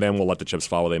 and then we'll let the chips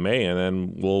fall where they may, and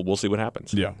then we'll see what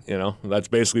happens. Yeah. That's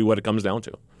basically what it comes down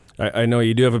to. I know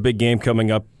you do have a big game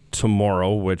coming up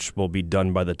tomorrow, which will be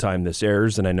done by the time this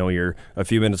airs, and I know you're a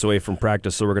few minutes away from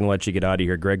practice, so we're going to let you get out of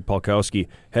here. Greg Polkowski,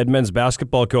 head men's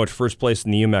basketball coach, first place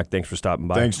in the UMAC. Thanks for stopping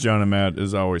by. Thanks, John and Matt,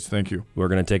 as always. Thank you. We're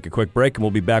going to take a quick break, and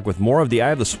we'll be back with more of the Eye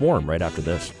of the Swarm right after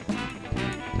this.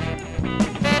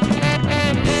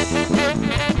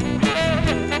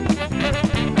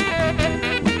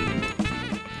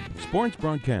 Sports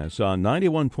broadcasts on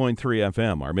 91.3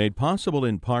 FM are made possible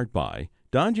in part by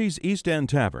Donji's East End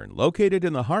Tavern, located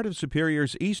in the heart of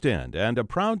Superior's East End and a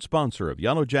proud sponsor of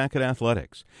Yellow Jacket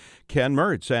Athletics. Ken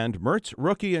Mertz and Mertz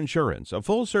Rookie Insurance, a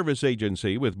full-service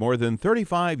agency with more than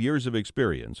 35 years of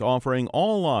experience offering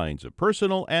all lines of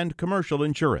personal and commercial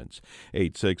insurance.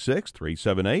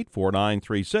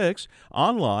 866-378-4936,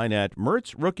 online at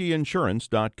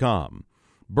mertzrookieinsurance.com.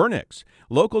 Burnix,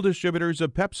 local distributors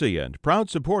of Pepsi and proud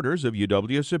supporters of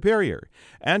UW Superior.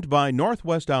 And by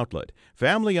Northwest Outlet,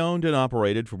 family-owned and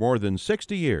operated for more than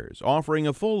 60 years, offering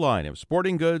a full line of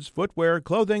sporting goods, footwear,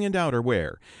 clothing, and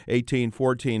outerwear.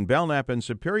 1814 Belknap and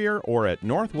Superior or at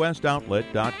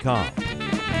northwestoutlet.com.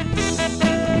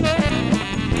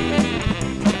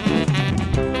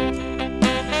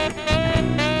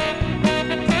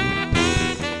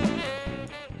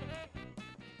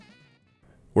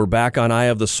 We're back on Eye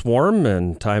of the Swarm,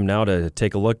 and time now to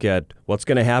take a look at what's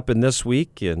going to happen this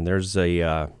week. And there's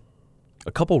a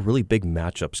couple really big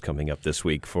matchups coming up this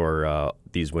week for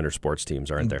these winter sports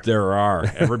teams, aren't there? There are.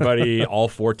 Everybody, all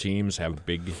four teams have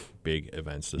big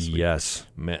events this week. Yes.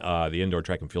 The indoor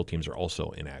track and field teams are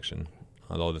also in action,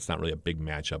 although that's not really a big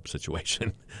matchup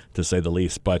situation, to say the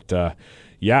least. But,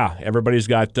 yeah, everybody's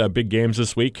got big games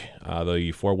this week.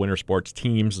 The four winter sports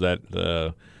teams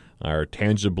that are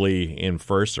tangibly in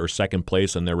first or second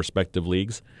place in their respective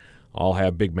leagues all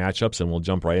have big matchups, and we'll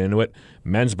jump right into it.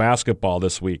 Men's basketball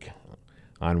this week.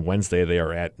 On Wednesday, they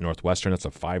are at Northwestern. It's a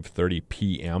 5:30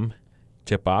 p.m.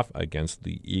 tip-off against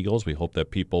the Eagles. We hope that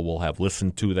people will have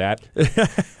listened to that.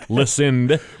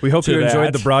 We hope you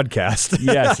enjoyed the broadcast.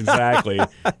 Yes, exactly.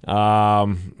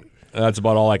 That's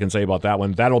about all I can say about that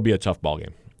one. That'll be a tough ball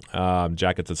game.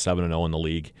 Jackets at 7-0 in the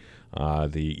league.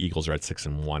 The Eagles are at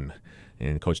 6-1.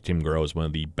 And Coach Tim Groh is one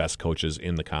of the best coaches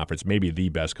in the conference, maybe the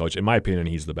best coach. In my opinion,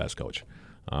 he's the best coach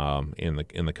in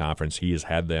the conference. He has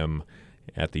had them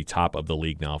at the top of the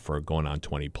league now for going on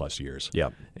 20-plus years.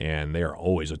 Yep. And they are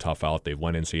always a tough out. They've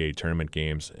won NCAA tournament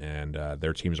games, and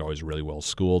their teams are always really well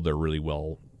schooled. They're really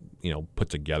well, put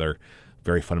together,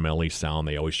 very fundamentally sound.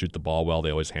 They always shoot the ball well.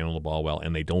 They always handle the ball well,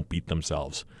 and they don't beat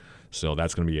themselves. So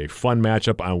that's going to be a fun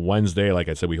matchup on Wednesday. Like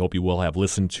I said, we hope you will have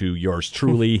listened to yours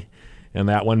truly in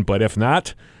that one. But if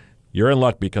not, you're in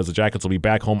luck because the Jackets will be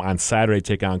back home on Saturday to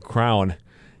take on Crown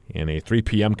in a 3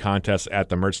 p.m. contest at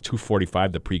the Mertz.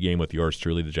 2:45 the pregame with yours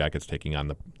truly. The Jackets taking on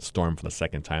the Storm for the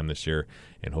second time this year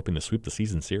and hoping to sweep the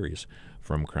season series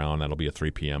from Crown. That'll be at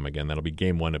 3 p.m. Again, that'll be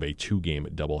game one of a 2-game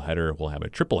doubleheader. We'll have a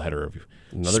triple-header of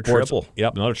another sports. Triple.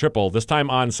 Yep, another triple. This time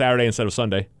on Saturday instead of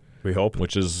Sunday. We hope.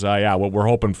 Which is, what we're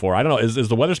hoping for. I don't know. Is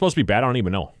the weather supposed to be bad? I don't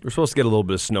even know. We're supposed to get a little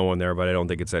bit of snow in there, but I don't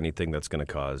think it's anything that's going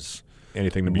to cause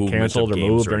anything to be canceled or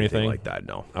moved or anything like that.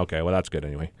 No. Okay, well, that's good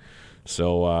anyway.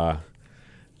 So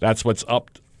that's what's up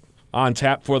on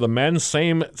tap for the men.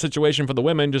 Same situation for the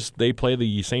women. Just they play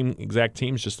the same exact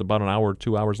teams just about an hour or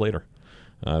 2 hours later.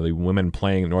 The women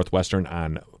playing Northwestern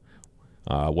on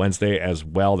Wednesday as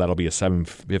well. That'll be a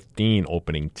 7:15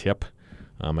 opening tip.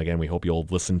 Again, we hope you'll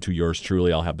listen to yours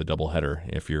truly. I'll have the doubleheader.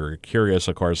 If you're curious,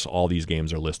 of course, all these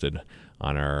games are listed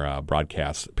on our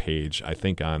broadcast page, I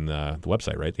think on the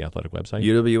website, right? The athletic website?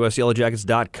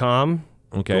 UWSYellowJackets.com.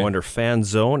 Okay. Go under Fan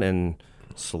Zone and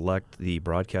select the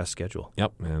broadcast schedule.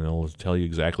 Yep, and it'll tell you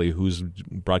exactly who's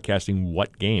broadcasting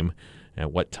what game at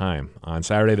what time. On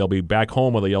Saturday, they'll be back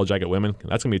home with the Yellow Jacket women.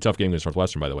 That's going to be a tough game against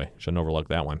Northwestern, by the way. Shouldn't overlook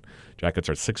that one. Jackets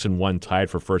are 6-1, tied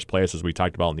for first place, as we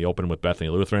talked about in the open with Bethany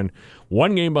Lutheran.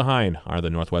 One game behind are the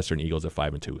Northwestern Eagles at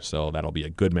 5-2, so that'll be a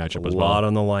good matchup as well. A lot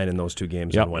on the line in those two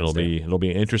games on Wednesday. It'll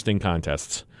be interesting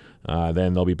contests.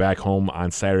 Then they'll be back home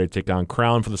on Saturday to take on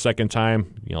Crown for the second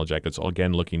time. Yellow Jackets,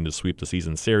 again, looking to sweep the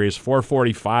season series.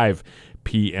 4:45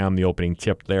 p.m. the opening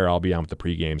tip there. I'll be on with the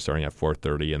pregame starting at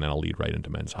 4:30, and then I'll lead right into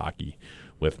men's hockey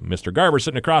with Mr. Garber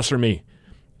sitting across from me.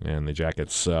 And the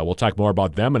Jackets, we'll talk more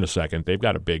about them in a second. They've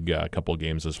got a big couple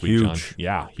games this week, John.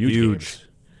 Yeah, huge games.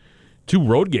 2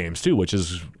 road games, too, which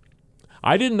is –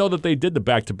 I didn't know that they did the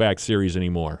back-to-back series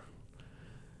anymore.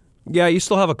 Yeah, you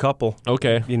still have a couple.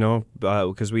 Okay.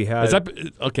 Because we had...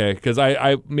 Because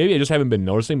I maybe I just haven't been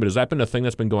noticing, but has that been a thing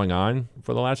that's been going on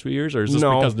for the last few years, or is this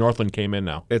because Northland came in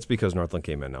now? It's because Northland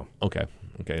came in now. Okay,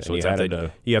 so it's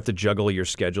added you have to juggle your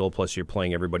schedule, plus you're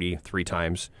playing everybody 3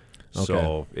 times. Okay.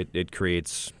 So it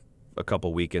creates a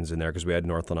couple weekends in there because we had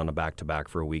Northland on a back-to-back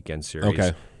for a weekend series.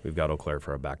 Okay. We've got Eau Claire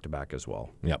for a back-to-back as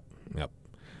well. Yep.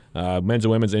 Men's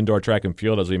and women's indoor track and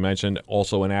field, as we mentioned,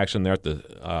 also in action there at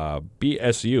the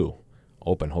BSU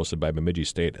Open, hosted by Bemidji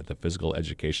State at the Physical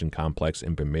Education Complex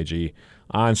in Bemidji.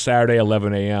 On Saturday,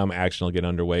 11 a.m., action will get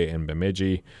underway in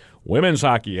Bemidji. Women's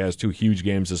hockey has 2 huge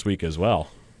games this week as well.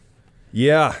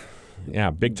 Yeah,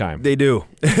 big time. They do.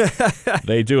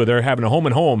 They do. They're having a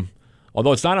home-and-home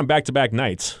Although it's not on back-to-back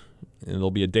nights.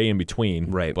 There'll be a day in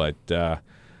between. Right. But, a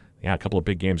couple of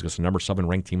big games against the number 7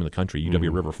 ranked team in the country,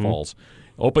 UW River Falls.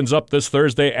 Opens up this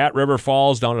Thursday at River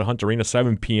Falls down at Hunt Arena,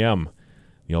 7 p.m.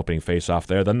 The opening face-off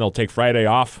there. Then they'll take Friday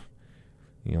off,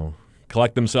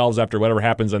 collect themselves after whatever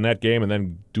happens in that game, and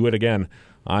then do it again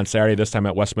on Saturday, this time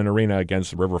at Westman Arena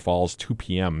against River Falls, 2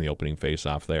 p.m., the opening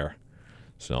face-off there.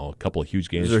 So a couple of huge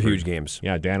games. Those are huge games.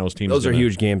 Yeah, Dano's team. Those are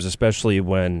huge games, especially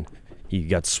when he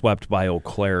got swept by Eau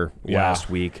Claire last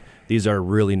week. These are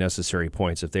really necessary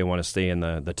points if they want to stay in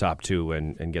the top 2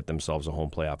 and get themselves a home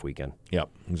playoff weekend. Yep,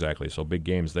 exactly. So big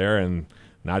games there, and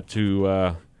not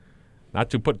to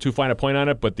put too fine a point on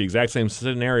it, but the exact same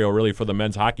scenario really for the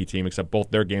men's hockey team, except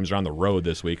both their games are on the road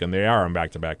this week, and they are on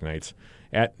back-to-back nights.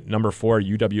 At number 4,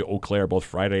 UW Eau Claire, both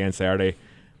Friday and Saturday.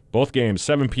 Both games,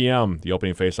 7 p.m., the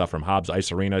opening faceoff from Hobbs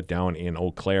Ice Arena down in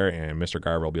Eau Claire, and Mr.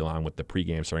 Garver will be along with the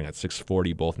pregame starting at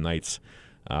 6:40 both nights.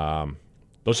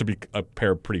 Those should be a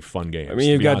pair of pretty fun games. I mean,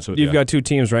 you've got 2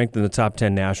 teams ranked in the top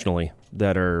 10 nationally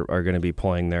that are going to be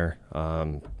playing there.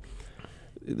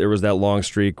 There was that long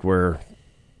streak where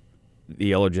the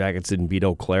Yellow Jackets didn't beat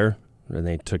Eau Claire, and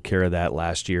they took care of that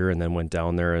last year and then went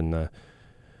down there in the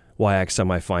WIAC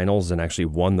semifinals and actually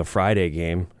won the Friday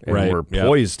game and were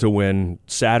poised to win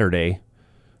Saturday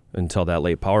until that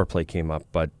late power play came up.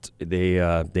 But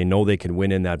they know they can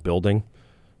win in that building.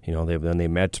 Then they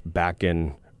met back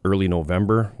in early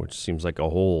November, which seems like a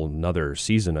whole another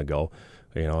season ago.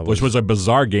 Which was a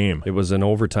bizarre game. It was an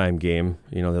overtime game.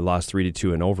 They lost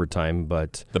 3-2 in overtime,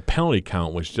 but the penalty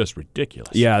count was just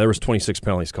ridiculous. Yeah, there was 26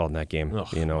 penalties called in that game.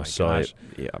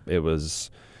 It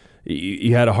was.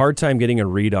 You had a hard time getting a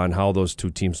read on how those 2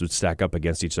 teams would stack up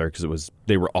against each other because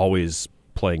they were always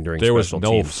playing during special teams.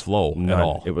 There was no flow at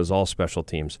all. It was all special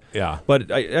teams. Yeah,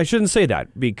 but I shouldn't say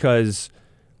that because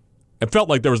it felt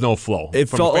like there was no flow. It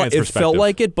felt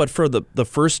like it, but for the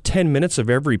first 10 minutes of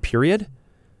every period.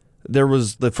 There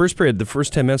was the first 10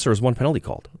 minutes, there was 1 penalty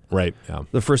called. Right, yeah.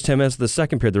 The first 10 minutes of the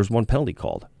second period, there was 1 penalty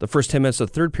called. The first 10 minutes of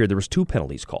the third period, there was 2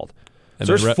 penalties called. And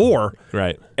so there's 4,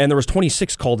 right? And there was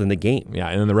 26 called in the game. Yeah,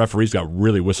 and then the referees got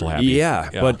really whistle happy.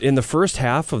 Yeah, but in the first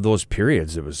half of those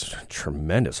periods, it was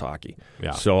tremendous hockey.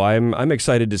 Yeah. So I'm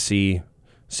excited to see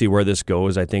where this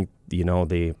goes. I think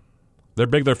they're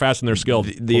big, they're fast, and they're skilled.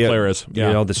 The player is.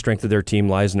 Yeah. The strength of their team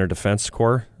lies in their defense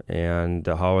core, and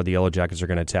how the Yellow Jackets are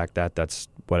going to attack that. That's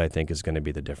what I think is going to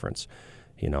be the difference.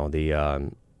 The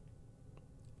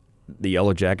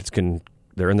Yellow Jackets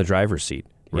they're in the driver's seat.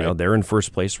 They're in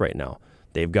first place right now.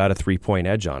 They've got a 3-point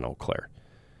edge on Eau Claire.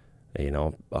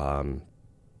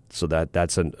 So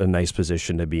that's a nice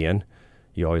position to be in.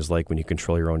 You always like when you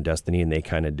control your own destiny, and they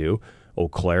kind of do. Eau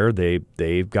Claire,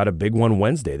 they've got a big one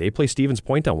Wednesday. They play Stevens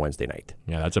Point on Wednesday night.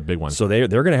 Yeah, that's a big one. So they're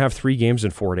going to have 3 games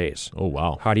in 4 days. Oh,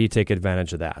 wow. How do you take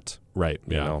advantage of that? Right,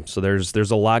 yeah. So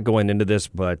there's a lot going into this,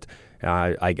 but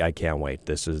I can't wait.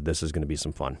 This is going to be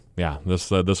some fun. Yeah,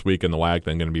 this week in the WIAC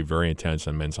then going to be very intense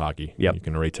in men's hockey. Yep. You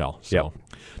can already tell. So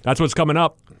that's what's coming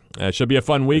up. It should be a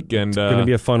fun week. And it's going to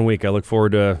be a fun week. I look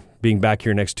forward to being back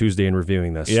here next Tuesday and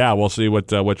reviewing this. Yeah, we'll see what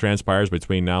transpires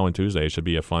between now and Tuesday. It should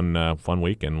be a fun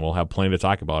week, and we'll have plenty to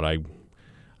talk about.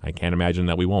 I can't imagine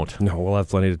that we won't. No, we'll have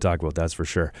plenty to talk about, that's for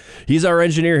sure. He's our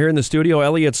engineer here in the studio,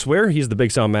 Elliot Swear. He's the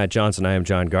Big Sound Matt Johnson. I am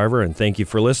John Garver, and thank you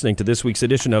for listening to this week's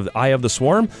edition of Eye of the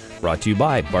Swarm, brought to you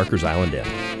by Barker's Island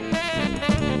Inn.